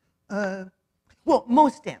dance. Well,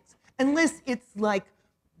 most dance, unless it's like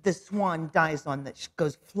the swan dies on that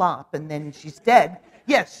goes flop and then she's dead.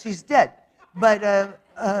 Yes, she's dead. But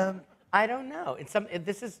I don't know.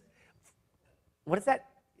 This is, what is that?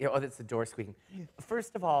 Oh, that's the door squeaking. Yeah.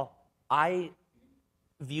 First of all, I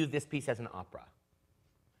view this piece as an opera.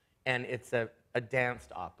 And it's a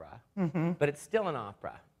danced opera, but it's still an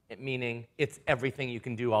opera, meaning it's everything you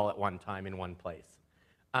can do all at one time in one place.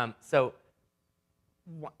 So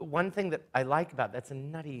one thing that I like about that's a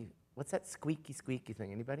nutty, what's that squeaky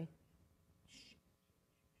thing? Anybody?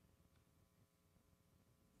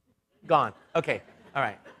 Gone. Okay. All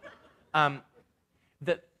right.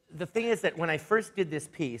 The thing is that when I first did this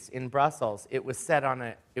piece in Brussels, it was on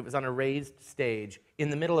a raised stage in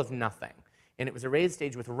the middle of nothing. And it was a raised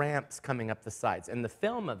stage with ramps coming up the sides. And the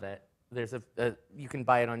film of it, you can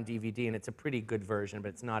buy it on DVD, and it's a pretty good version, but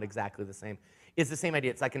it's not exactly the same. It's the same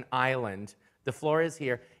idea. It's like an island. The floor is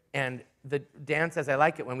here, and the dance, as I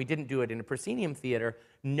like it, when we didn't do it in a proscenium theater,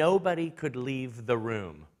 nobody could leave the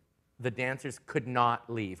room. The dancers could not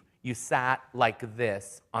leave. You sat like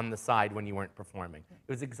this on the side when you weren't performing.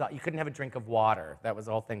 It was you couldn't have a drink of water. That was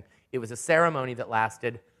the whole thing. It was a ceremony that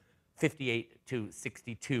lasted 58 to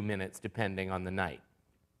 62 minutes, depending on the night.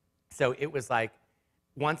 So it was like,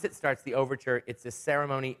 once it starts the overture, it's a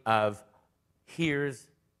ceremony of, here's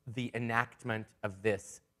the enactment of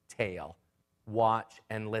this tale. Watch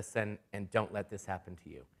and listen, and don't let this happen to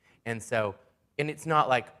you. And so, and it's not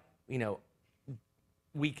like, you know,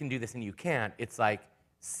 we can do this and you can't. It's like,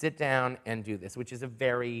 sit down and do this, which is a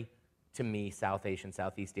very, to me, South Asian,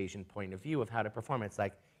 Southeast Asian point of view of how to perform. It's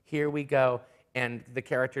like, here we go, and the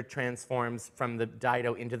character transforms from the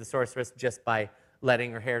Dido into the sorceress just by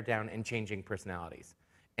letting her hair down and changing personalities.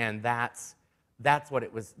 And that's what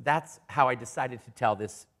it was. That's how I decided to tell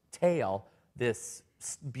this tale, this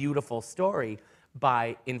beautiful story,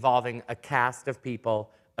 by involving a cast of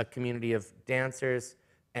people, a community of dancers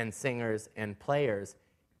and singers and players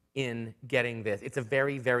in getting this. It's a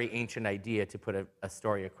very, very ancient idea to put a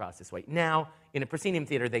story across this way. Now, in a proscenium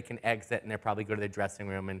theater, they can exit and they'll probably go to their dressing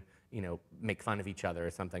room and, you know, make fun of each other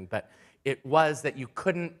or something. But it was that you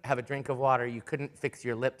couldn't have a drink of water, you couldn't fix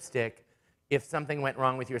your lipstick. If something went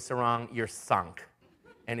wrong with your sarong, you're sunk.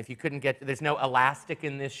 And if you couldn't there's no elastic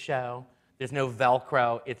in this show, there's no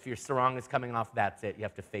Velcro. If your sarong is coming off, that's it. You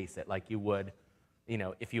have to face it like you would, you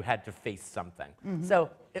know, if you had to face something. So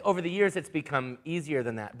over the years, it's become easier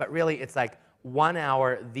than that. But really, it's like 1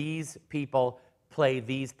 hour, these people play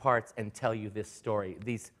these parts and tell you this story.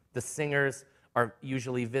 These The singers are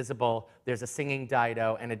usually visible. There's a singing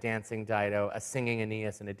Dido and a dancing Dido, a singing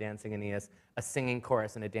Aeneas and a dancing Aeneas, a singing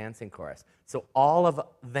chorus and a dancing chorus. So all of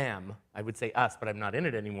them, I would say us, but I'm not in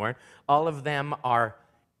it anymore, all of them are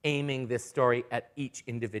aiming this story at each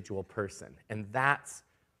individual person. And that's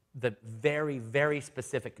the very, very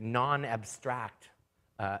specific, non-abstract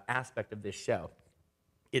aspect of this show.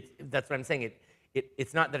 That's what I'm saying.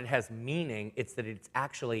 It's not that it has meaning, it's that it's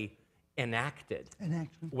actually enacted.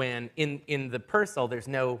 When in the Purcell, there's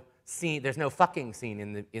no scene, there's no fucking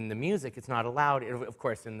scene in the music. It's not allowed. Of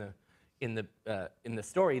course, in the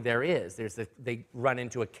story, there is. They run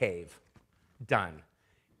into a cave. Done.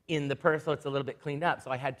 In the Purcell, it's a little bit cleaned up,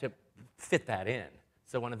 so I had to fit that in.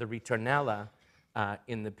 So one of the ritornella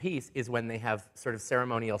in the piece is when they have sort of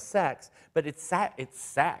ceremonial sex, but it's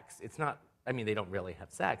sex. It's not. I mean, they don't really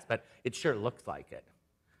have sex, but it sure looks like it.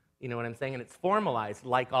 You know what I'm saying? And it's formalized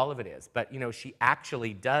like all of it is. But, you know, she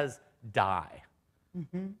actually does die.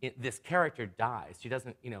 This character dies. She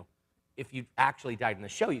doesn't, you know, if you actually died in the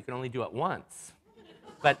show, you can only do it once.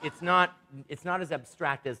 But it's not as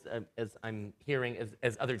abstract as I'm hearing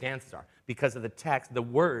as other dances are because of the text, the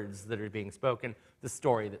words that are being spoken, the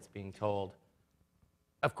story that's being told.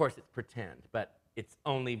 Of course, it's pretend, but it's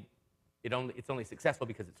only successful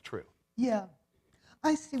because it's true. Yeah,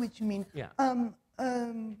 I see what you mean. Yeah.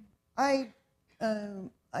 I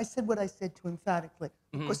said what I said too emphatically.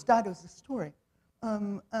 Of course, Dido's a story,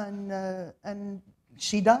 and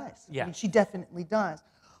she dies. Yeah. I mean, she definitely dies.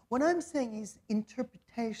 What I'm saying is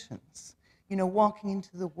interpretations. You know, walking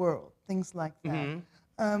into the world, things like that.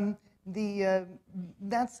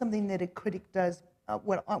 That's something that a critic does.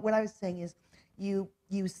 What I was saying is, you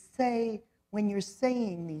say when you're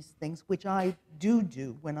saying these things, which I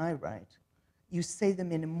do when I write, you say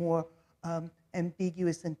them in a more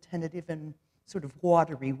ambiguous and tentative and sort of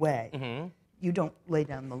watery way. You don't lay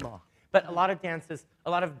down the law. But a lot of dances,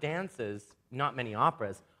 not many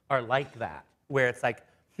operas, are like that, where it's like,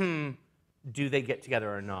 do they get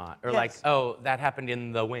together or not? Or like, oh, that happened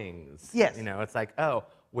in the wings. Yes. You know, it's like, oh,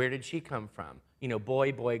 where did she come from? You know,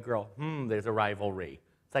 boy, girl, there's a rivalry.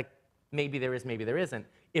 It's like, maybe there is, maybe there isn't.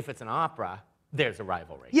 If it's an opera, there's a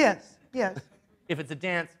rivalry. Yes, yes. If it's a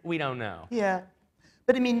dance, we don't know. Yeah.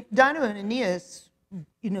 But I mean, Dido and Aeneas,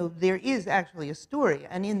 you know, there is actually a story.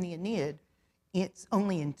 And in the Aeneid, it's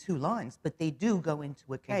only in 2 lines, but they do go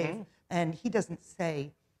into a cave. And he doesn't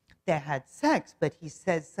say they had sex, but he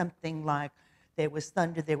says something like, there was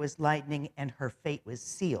thunder, there was lightning, and her fate was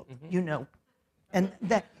sealed, you know. And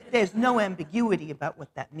that, there's no ambiguity about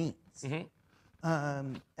what that means. You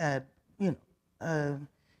know,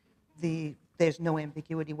 there's no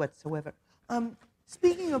ambiguity whatsoever.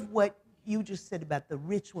 Speaking of what you just said about the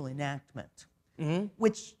ritual enactment,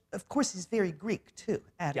 which, of course, is very Greek, too,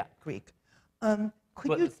 Attic Greek.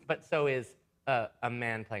 But so is a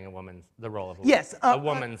man playing the role of a woman. Yes. A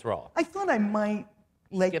woman's role. I thought I might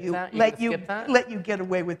let you get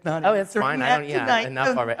away with not Oh, that's fine. I don't, tonight.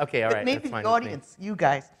 Enough already. Okay, all right. Maybe that's fine the audience, you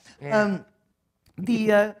guys. Yeah.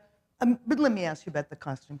 But let me ask you about the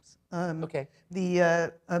costumes. Okay.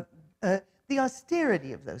 The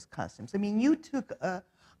austerity of those costumes. I mean, you took a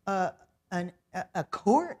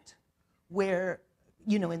court where,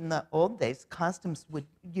 you know, in the old days, costumes would,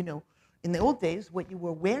 you know, in the old days, what you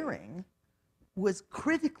were wearing was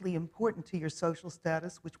critically important to your social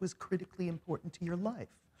status, which was critically important to your life.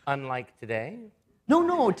 Unlike today?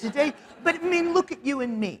 No, today, but I mean, look at you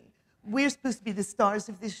and me. We're supposed to be the stars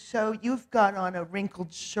of this show. You've got on a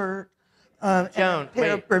wrinkled shirt, Joan, and a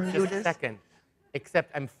pair of Bermudas. Just a second.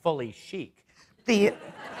 Except I'm fully chic.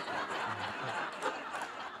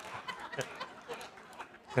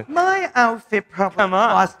 My outfit probably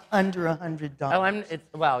cost under $100.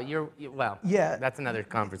 Oh, Yeah. That's another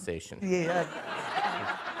conversation. Yeah.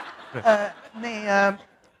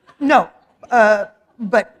 No,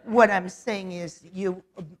 but what I'm saying is, you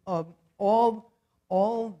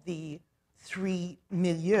all the 3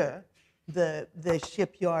 milieux, the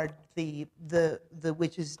shipyard, the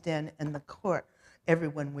witch's den, and the court,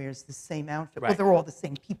 everyone wears the same outfit. Right. Well, they're all the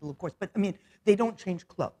same people, of course, but I mean, they don't change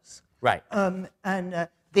clothes. Right. And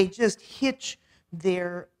they just hitch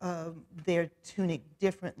their tunic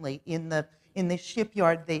differently. In the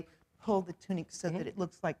shipyard, they pull the tunic so that it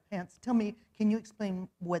looks like pants. Tell me, can you explain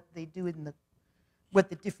what they do what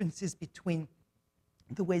the difference is between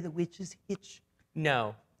the way the witches hitch?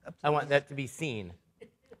 No, I want that to be seen.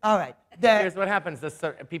 All right. Here's what happens.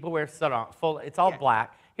 People wear sarong, full. It's all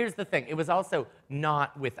black. Here's the thing. It was also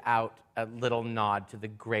not without a little nod to the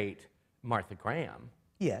great Martha Graham.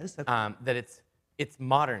 Yes. Okay. That it's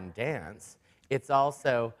modern dance. It's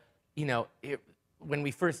also, you know, when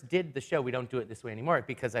we first did the show, we don't do it this way anymore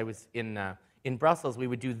because I was in Brussels, we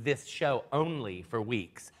would do this show only for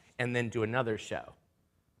weeks and then do another show.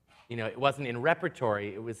 You know, it wasn't in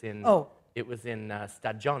repertory, it was in,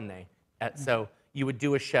 stagione. So you would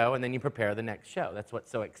do a show and then you prepare the next show. That's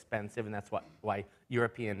what's so expensive, and that's why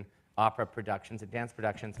European opera productions and dance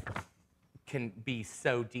productions can be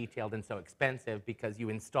so detailed and so expensive, because you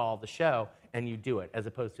install the show and you do it, as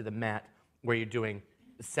opposed to the Met where you're doing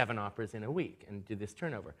 7 operas in a week and do this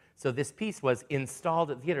turnover. So this piece was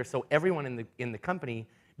installed at the theater, so everyone in the company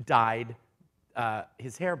dyed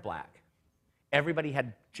his hair black. Everybody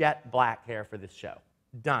had jet black hair for this show.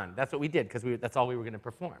 Done. That's what we did, because that's all we were going to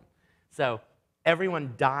perform. So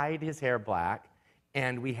everyone dyed his hair black,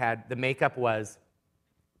 and we had, the makeup was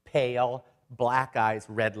pale, black eyes,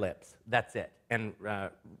 red lips. That's it. And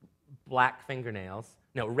black fingernails.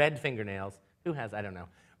 No, red fingernails. Who has, I don't know.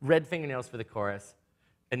 Red fingernails for the chorus.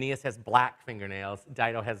 Aeneas has black fingernails.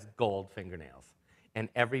 Dido has gold fingernails. And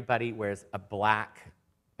everybody wears a black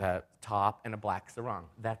top and a black sarong.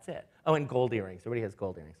 That's it. Oh, and gold earrings. Everybody has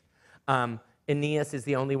gold earrings. Aeneas is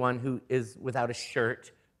the only one who is without a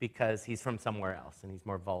shirt because he's from somewhere else and he's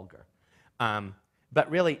more vulgar. But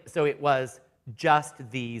really, so it was just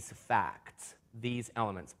these facts, these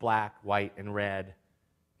elements, black, white, and red.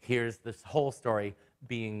 Here's this whole story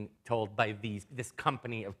being told by this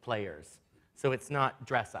company of players. So it's not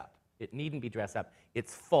dress up. It needn't be dress up.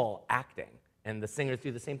 It's full acting. And the singers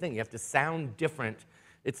do the same thing. You have to sound different.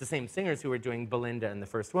 It's the same singers who are doing Belinda and the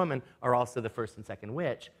First Woman are also the First and Second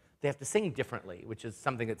Witch. They have to sing differently, which is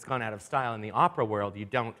something that's gone out of style in the opera world.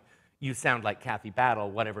 You sound like Kathy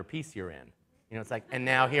Battle, whatever piece you're in. You know, it's like, and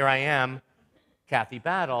now here I am, Kathy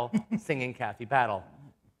Battle, singing Kathy Battle.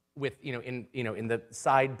 With, in the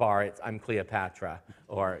sidebar, I'm Cleopatra,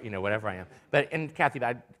 or, whatever I am. And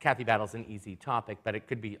Kathy Battle's an easy topic, but it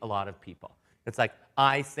could be a lot of people. It's like,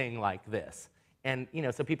 I sing like this. And,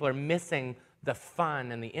 so people are missing the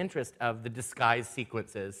fun and the interest of the disguise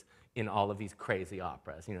sequences in all of these crazy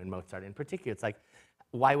operas, in Mozart in particular. It's like,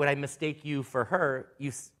 why would I mistake you for her?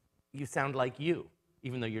 You sound like you,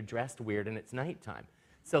 even though you're dressed weird and it's nighttime.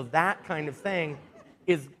 So that kind of thing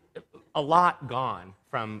is a lot gone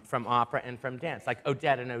from opera and from dance. Like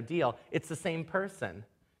Odette and Odile, it's the same person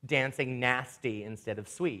dancing nasty instead of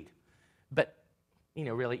sweet. But,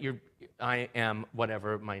 really, I am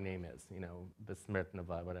whatever my name is,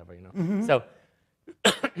 Besmirtnova, whatever, Mm-hmm. So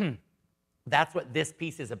that's what this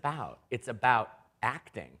piece is about. It's about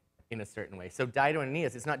acting in a certain way. So Dido and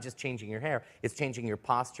Aeneas, it's not just changing your hair, it's changing your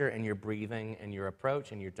posture and your breathing and your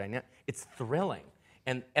approach and your dynamic. It's thrilling.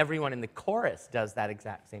 And everyone in the chorus does that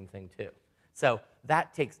exact same thing too. So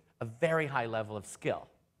that takes a very high level of skill,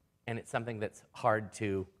 and it's something that's hard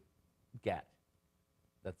to get.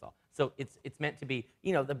 That's all. So it's meant to be,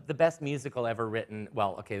 the best musical ever written,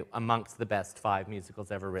 well, okay, amongst the best 5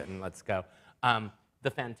 musicals ever written, let's go. The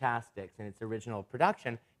Fantastics, in its original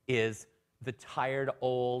production, is the tired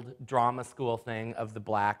old drama school thing of the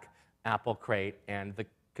black apple crate and the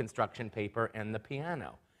construction paper and the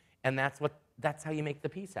piano. And that's how you make the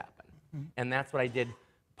piece happen. Mm-hmm. And that's what I did,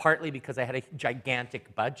 partly because I had a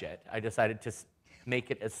gigantic budget. I decided to make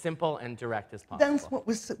it as simple and direct as possible. That's what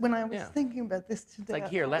was, when I was thinking about this today. It's like,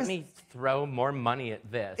 here, let me throw more money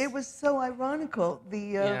at this. It was so ironical.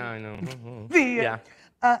 Yeah, I know. Mm-hmm.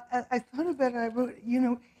 I thought about it, I wrote,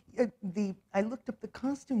 I looked up the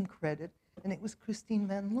costume credit, and it was Christine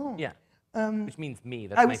Van Loon. Yeah, which means me.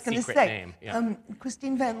 That's my secret name. Yeah.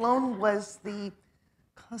 Christine Van Loon was the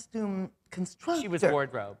costume constructor. She was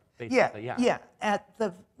wardrobe, basically, Yeah, at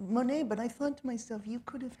the Monet, but I thought to myself, you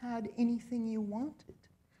could have had anything you wanted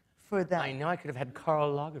for that. I know, I could have had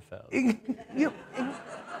Karl Lagerfeld.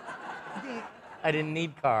 I didn't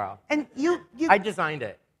need Karl. And you I designed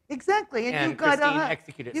it. Exactly, and you got Christine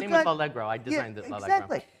executed it. Same with Allegro, I designed it.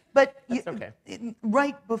 Exactly, but okay.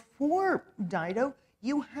 Right before Dido,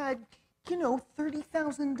 you had,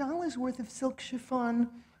 $30,000 worth of silk chiffon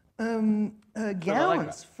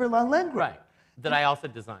gowns for L'Allegro. Right, that I also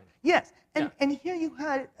designed. Yes, and here you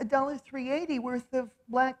had $1.380 worth of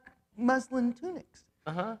black muslin tunics.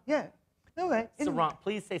 Uh-huh. Yeah, all right. Sarong,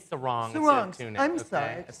 please say sarong sarongs. instead of tunic. I'm okay?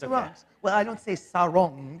 sorry, It's sarongs. Okay. Well, I don't say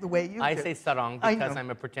sarong the way you do. I say sarong because I'm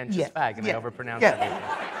a pretentious fag and I overpronounce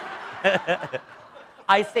everything.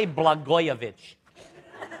 I say Blagojevich.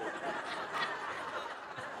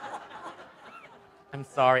 I'm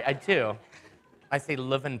sorry, I do. I say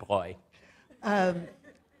Löwenbräu.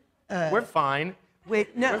 We're fine.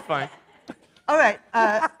 Wait, no. We're fine. All right.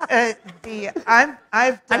 I've done.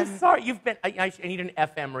 I'm sorry. You've been. I need an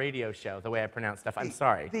FM radio show. The way I pronounce stuff. I'm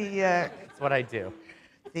sorry. That's what I do.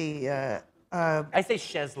 I say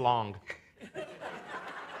chaise longue.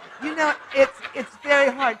 You know, it's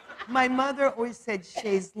very hard. My mother always said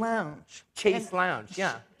chaise lounge. Chase Lounge,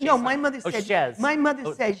 yeah. No, Chase my Lounge. mother Oh, said. chaise. My mother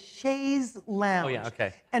Oh. said chaise lounge. Oh, yeah,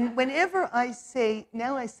 okay. And whenever I say,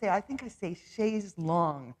 now I think I say chaise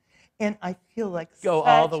long, and I feel like Go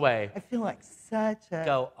all the way. I feel like such a.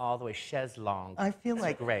 Go all the way. Chaise longue. I feel It's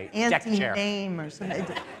like great. Deck chair. anti-name or something.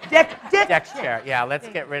 Deck chair. Yeah, let's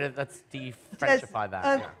de-Frenchify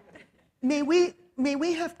that. Yeah. May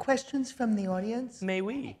we have questions from the audience? May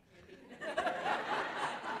we?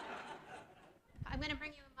 I'm going to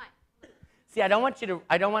bring you a mic. See, I don't want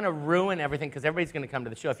to ruin everything because everybody's going to come to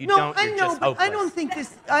the show. If you No, don't, I you're know, just but hopeless. I don't think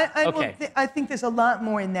this. I Okay. I think there's a lot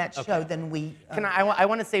more in that show than we. I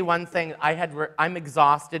want to say one thing. I'm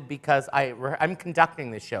exhausted because I'm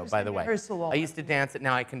conducting this show, by the way. rehearsal all I used to dance it,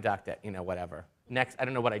 now I conduct it. You know, whatever. Next, I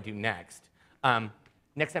don't know what I do next.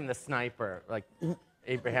 Next, I'm the sniper, like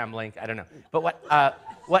Abraham Lincoln. I don't know. But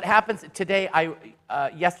what happens today?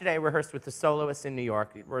 Yesterday I rehearsed with the soloists in New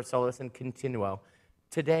York. We're soloists in Continuo.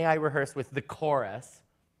 Today I rehearsed with the chorus,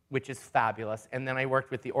 which is fabulous, and then I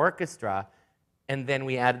worked with the orchestra, and then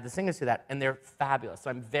we added the singers to that, and they're fabulous. So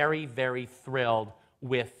I'm very, very thrilled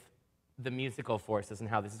with the musical forces and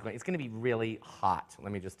how this is going. It's going to be really hot,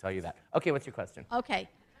 let me just tell you that. Okay, what's your question? Okay.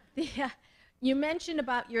 You mentioned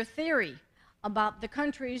about your theory about the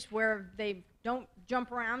countries where they don't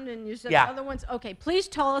jump around, and you said Yeah. the other ones. Okay, please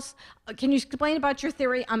tell us, can you explain about your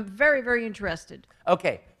theory? I'm very, very interested.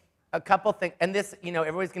 Okay, a couple things, and this, you know,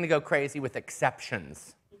 everybody's going to go crazy with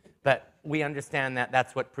exceptions, but we understand that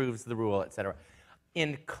that's what proves the rule, et cetera.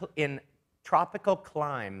 In tropical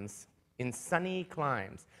climes, in sunny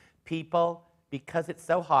climes, people, because it's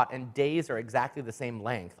so hot and days are exactly the same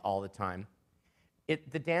length all the time,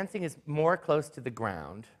 the dancing is more close to the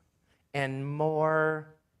ground and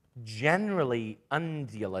more generally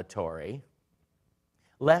undulatory,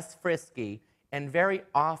 less frisky, and very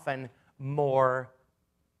often more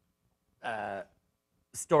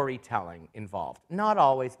storytelling involved. Not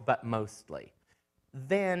always, but mostly.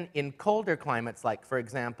 Then in colder climates, like, for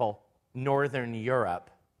example, Northern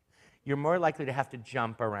Europe, you're more likely to have to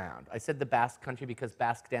jump around. I said the Basque country because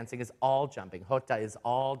Basque dancing is all jumping. Jota is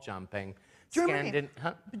all jumping. Germany.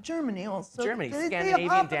 But Germany also. Germany. They Scandinavian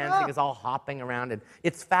hop dancing up. is all hopping around, and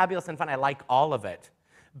it's fabulous and fun. I like all of it.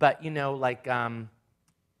 But, you know, like,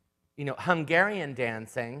 Hungarian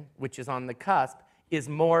dancing, which is on the cusp, is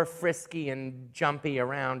more frisky and jumpy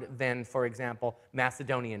around than, for example,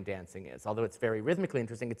 Macedonian dancing is. Although it's very rhythmically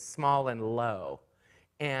interesting, it's small and low.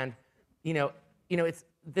 And,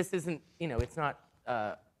 this isn't, it's not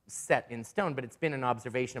set in stone, but it's been an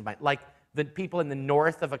observation of mine. Like, the people in the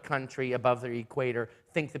north of a country above the equator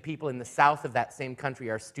think the people in the south of that same country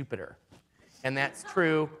are stupider. And that's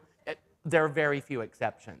true. There are very few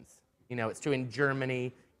exceptions. You know, it's true in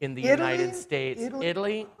Germany, in the United States.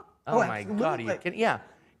 Italy? Oh my God, are you kidding? Yeah.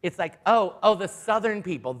 It's like, oh, the southern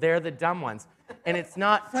people, they're the dumb ones. And it's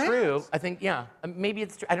not true. I think, yeah, maybe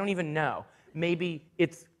it's true. I don't even know. Maybe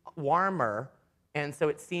it's warmer, and so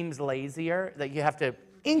it seems lazier, that you have to,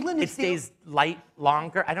 it stays light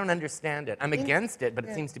longer. I don't understand it. I'm against it, but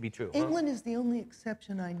it seems to be true. England is the only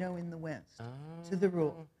exception I know in the West to the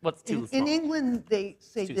rule. Well, it's too small. In England, they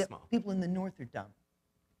say that small. people in the North are dumb.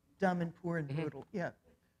 Dumb and poor and brutal, yeah.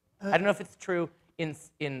 I don't know if it's true in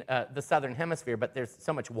the southern hemisphere, but there's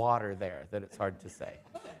so much water there that it's hard to say.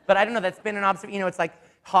 But I don't know, that's been an observation. It's like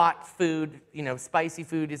hot food, spicy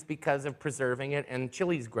food is because of preserving it, and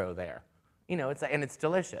chilies grow there. And it's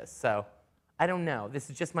delicious. So I don't know.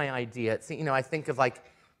 This is just my idea. I think of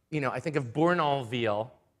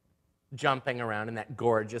Bournonville jumping around in that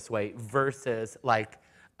gorgeous way versus like,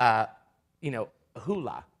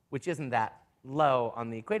 hula, which isn't that low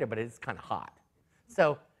on the equator, but it's kind of hot.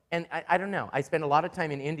 So, and I don't know. I spend a lot of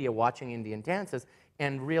time in India watching Indian dances,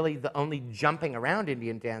 and really the only jumping around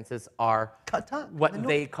Indian dances are what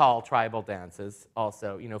they call tribal dances,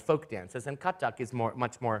 also, folk dances, and Kathak is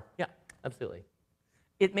much more, yeah, absolutely.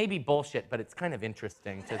 It may be bullshit, but it's kind of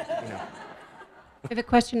interesting to, We have a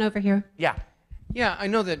question over here. Yeah. Yeah, I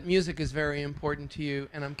know that music is very important to you,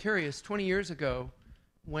 and I'm curious, 20 years ago,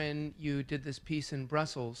 when you did this piece in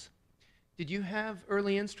Brussels, did you have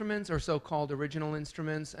early instruments or so-called original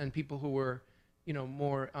instruments and people who were,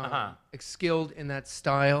 more skilled in that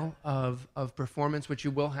style of performance, which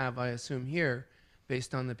you will have, I assume, here,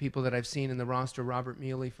 based on the people that I've seen in the roster, Robert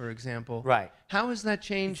Mealy, for example. Right. How has that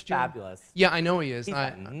changed? He's fabulous. Yeah, I know he is. He's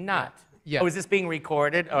a nut. Yeah. Oh, is this being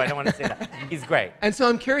recorded? Oh, I don't want to say that. He's great. And so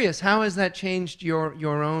I'm curious, how has that changed your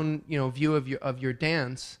own view of your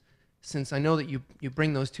dance? Since I know that you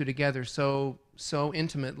bring those two together so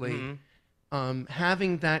intimately,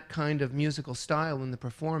 having that kind of musical style in the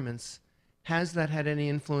performance, Has that had any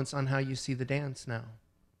influence on how you see the dance now?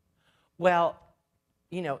 Well,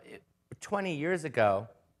 you know, 20 years ago,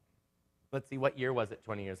 let's see, what year was it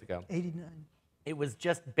 20 years ago? 89. It was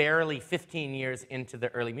just barely 15 years into the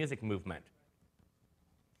early music movement.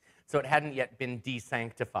 So it hadn't yet been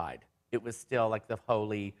desanctified. It was still like the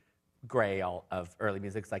holy grail of early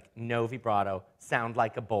music. It's like no vibrato, sound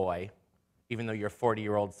like a boy. Even though you're a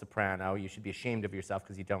 40-year-old soprano, you should be ashamed of yourself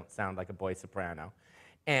because you don't sound like a boy soprano.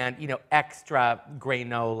 And, you know, extra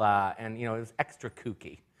granola, and, you know, it was extra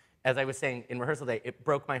kooky. As I was saying in rehearsal day, it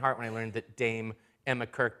broke my heart when I learned that Dame Emma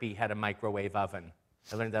Kirkby had a microwave oven.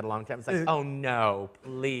 I learned that a long time. It's like, oh no,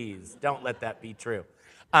 please, don't let that be true.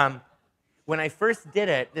 When I first did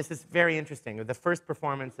it, this is very interesting. The first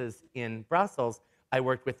performances in Brussels, I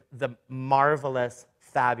worked with the marvelous,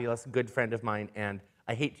 fabulous, good friend of mine, and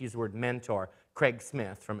I hate to use the word mentor, Craig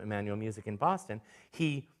Smith from Emmanuel Music in Boston.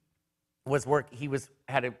 He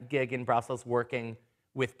had a gig in Brussels working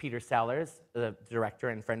with Peter Sellers, the director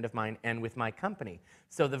and friend of mine, and with my company.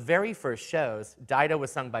 So the very first shows, Dido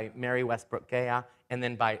was sung by Mary Westbrook Gaya, and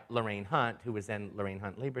then by Lorraine Hunt, who was then Lorraine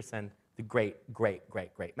Hunt Lieberson, the great, great,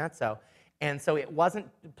 great, great mezzo. And so it wasn't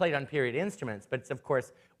played on period instruments, but it's, of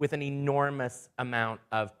course, with an enormous amount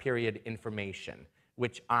of period information,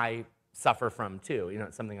 which I suffer from, too. You know,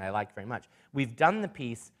 it's something I like very much. We've done the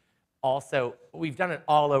piece also, we've done it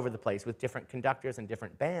all over the place with different conductors and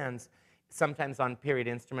different bands, sometimes on period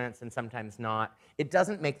instruments and sometimes not. It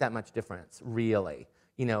doesn't make that much difference, really.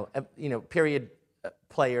 You know, period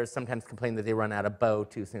players sometimes complain that they run out of bow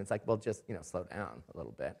too soon. It's like, well, just, you know, slow down a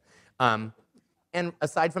little bit. And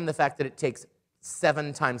aside from the fact that it takes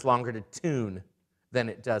 7 times longer to tune than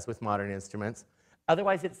it does with modern instruments,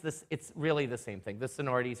 otherwise it's really the same thing. The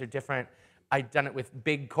sonorities are different. I've done it with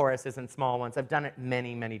big choruses and small ones. I've done it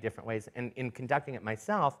many, many different ways. And in conducting it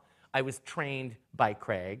myself, I was trained by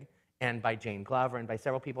Craig and by Jane Glover and by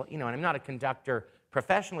several people. You know, and I'm not a conductor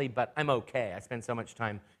professionally, but I'm okay. I spend so much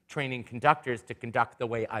time training conductors to conduct the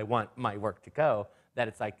way I want my work to go that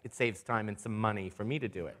it's like it saves time and some money for me to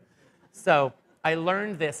do it. So I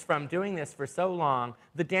learned this from doing this for so long.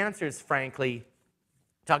 The dancers, frankly,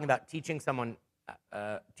 talking about teaching someone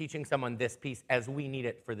this piece as we need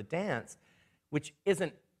it for the dance, which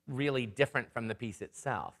isn't really different from the piece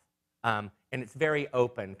itself. And it's very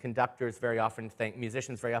open. Conductors very often think,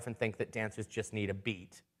 musicians very often think that dancers just need a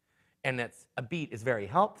beat. And a beat is very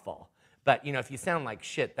helpful. But, you know, if you sound like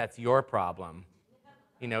shit, that's your problem.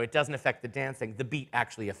 You know, it doesn't affect the dancing. The beat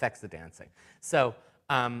actually affects the dancing. So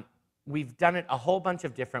we've done it a whole bunch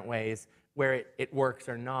of different ways where it works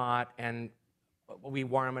or not, and we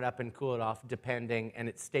warm it up and cool it off depending, and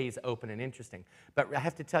it stays open and interesting. But I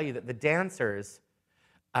have to tell you that the dancers,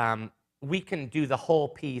 we can do the whole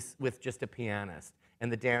piece with just a pianist,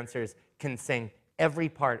 and the dancers can sing every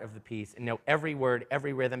part of the piece and know every word,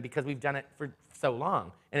 every rhythm, because we've done it for so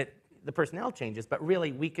long. And the personnel changes, but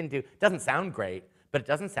really we can do, it doesn't sound great, but it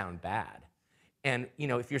doesn't sound bad. And, you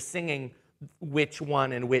know, if you're singing which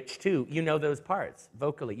one and which two, you know those parts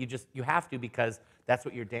vocally. You have to, because that's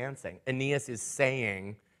what you're dancing. Aeneas is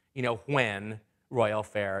saying, you know, when, royal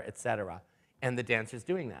fair, etc. And the dancer's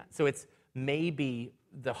doing that. So it's maybe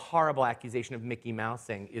the horrible accusation of Mickey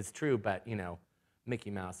Mousing is true, but, you know, Mickey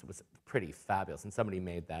Mouse was pretty fabulous, and somebody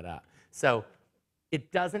made that up. So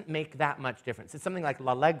it doesn't make that much difference. It's something like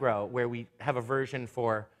L'Allegro, where we have a version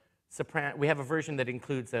for soprano. We have a version that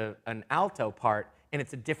includes an alto part, and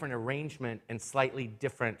it's a different arrangement and slightly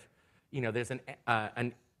different. You know, there's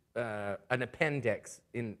an appendix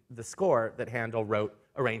in the score that Handel wrote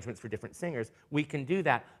arrangements for different singers. We can do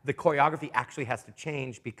that. The choreography actually has to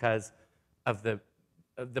change because of the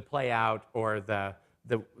play out, or the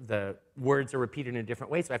words are repeated in a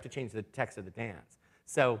different way, so I have to change the text of the dance.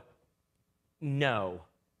 So, no.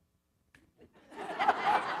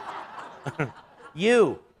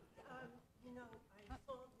 You. You know, I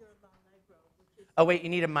saw your L'Allegro, which is... Oh, wait, you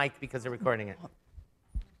need a mic because they're recording it.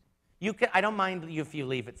 You can, I don't mind you if you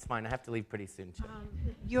leave, it's fine. I have to leave pretty soon, too.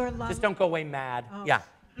 Just don't go away mad. Oh, Yeah.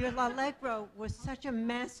 Your L'Allegro was such a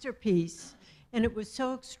masterpiece, and it was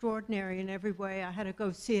so extraordinary in every way. I had to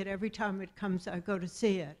go see it. Every time it comes, I go to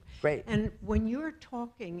see it. Great. And when you're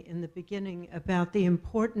talking in the beginning about the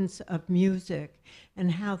importance of music and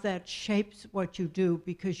how that shapes what you do,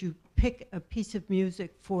 because you pick a piece of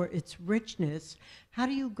music for its richness, how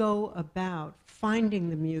do you go about finding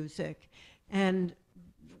the music? And,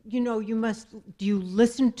 you know, do you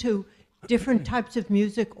listen to different types of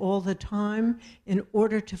music all the time in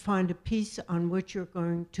order to find a piece on which you're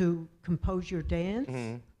going to compose your dance?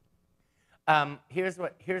 Mm-hmm.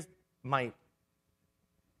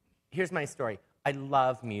 Here's my story. I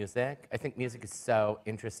love music. I think music is so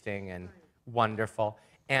interesting and wonderful.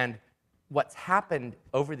 And what's happened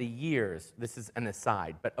over the years, this is an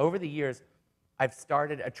aside, but over the years, I've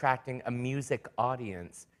started attracting a music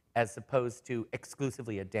audience as opposed to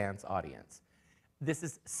exclusively a dance audience. This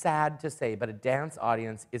is sad to say, but a dance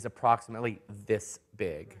audience is approximately this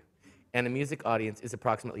big, and a music audience is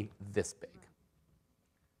approximately this big.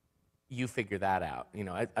 You figure that out. You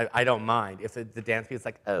know, I don't mind. If the dance people, it's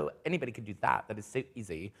like, oh, anybody could do that. That is so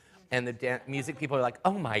easy. And the music people are like,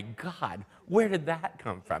 oh my God, where did that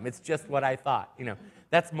come from? It's just what I thought. You know,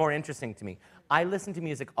 that's more interesting to me. I listen to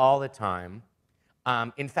music all the time.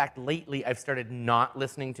 In fact, lately, I've started not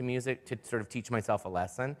listening to music to sort of teach myself a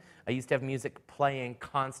lesson. I used to have music playing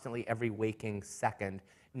constantly every waking second.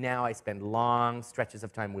 Now I spend long stretches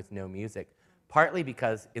of time with no music, partly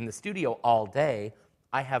because in the studio all day,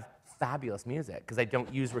 I have fabulous music, because I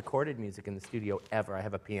don't use recorded music in the studio ever. I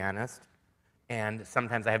have a pianist, and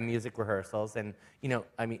sometimes I have music rehearsals, and you know,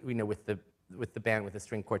 I mean, you know, with the band, with the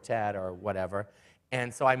string quartet or whatever.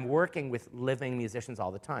 And so I'm working with living musicians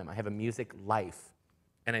all the time. I have a music life,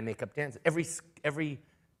 and I make up dances. Every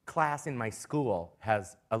class in my school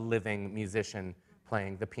has a living musician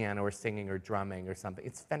playing the piano or singing or drumming or something.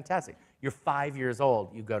 It's fantastic. You're 5 years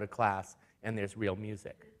old, you go to class, and there's real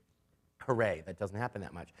music. Hooray, that doesn't happen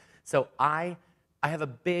that much. So I have a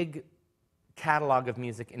big catalog of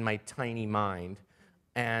music in my tiny mind,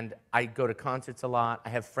 and I go to concerts a lot. I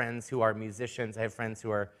have friends who are musicians. I have friends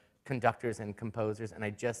who are conductors and composers, and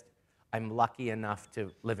I'm lucky enough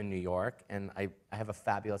to live in New York, and I have a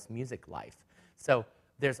fabulous music life. So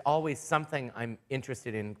there's always something I'm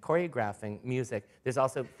interested in choreographing music. There's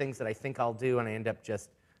also things that I think I'll do, and I end up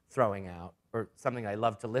just throwing out, or something I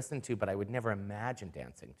love to listen to, but I would never imagine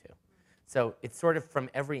dancing to. So it's sort of from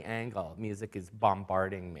every angle, music is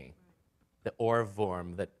bombarding me. The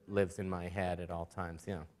Ohrwurm that lives in my head at all times,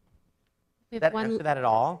 you know. Did that answer that at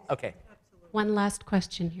all? Okay. One last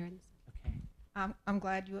question here. Okay. I'm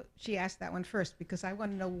glad she asked that one first, because I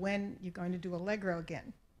want to know when you're going to do Allegro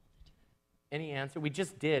again. Any answer? We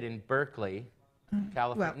just did in Berkeley,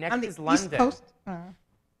 California. Well, Next on the is London. East Coast.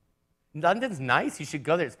 London's nice. You should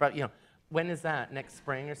go there. It's probably, you know, when is that? Next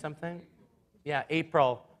spring or something? Yeah,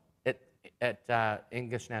 April at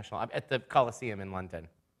English National, at the Coliseum in London.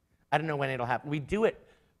 I don't know when it'll happen. We do it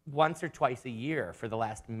once or twice a year for the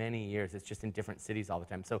last many years. It's just in different cities all the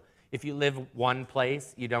time. So if you live one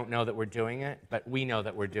place, you don't know that we're doing it, but we know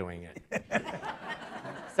that we're doing it.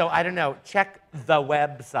 So I don't know. Check the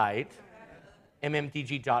website,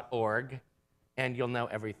 mmdg.org, and you'll know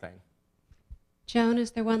everything. Joan,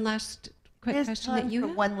 is there one last quick There's question time that you for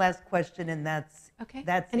have? one last question, and that's Okay.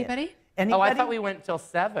 That's Anybody? It. Anybody? Oh, I thought we went till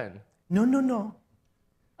 7. No.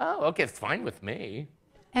 Oh, okay, it's fine with me.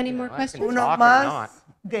 Any more I can questions? Uno talk or más. not.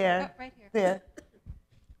 There. Oh, right here. There.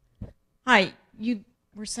 Hi, you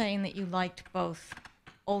were saying that you liked both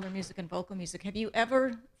older music and vocal music. Have you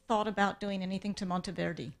ever thought about doing anything to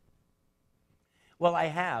Monteverdi? Well, I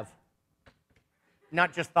have.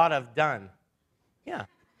 Not just thought of, done. Yeah.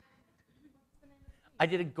 I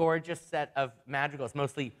did a gorgeous set of madrigals,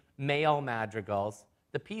 mostly male madrigals.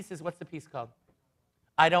 The piece is, what's the piece called?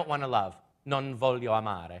 I Don't Want to Love, Non Voglio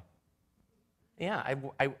Amare. Yeah,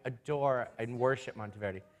 I adore and worship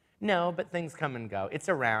Monteverdi. No, but things come and go. It's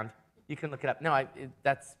around. You can look it up. No,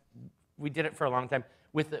 we did it for a long time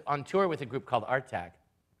on tour with a group called Artag.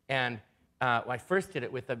 And I first did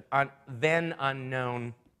it with a then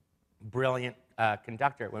unknown, brilliant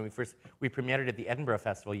conductor when we premiered it at the Edinburgh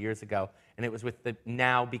Festival years ago, and it was with the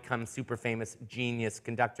now become super famous genius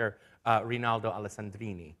conductor Rinaldo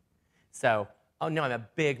Alessandrini. So, oh no, I'm a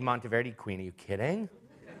big Monteverdi queen. Are you kidding?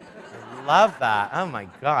 I love that. Oh my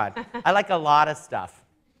God. I like a lot of stuff.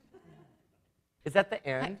 Is that the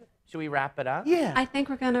end? Should we wrap it up? Yeah. I think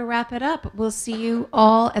we're going to wrap it up. We'll see you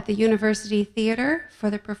all at the University Theater for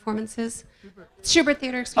the performances. Schubert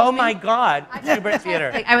Theater, excuse me. Oh my God, Schubert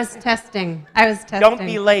Theater. I was testing. Don't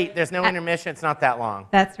be late. There's no intermission. It's not that long.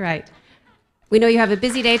 That's right. We know you have a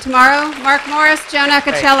busy day tomorrow. Mark Morris, Joan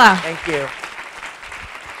Acocella. Thank you.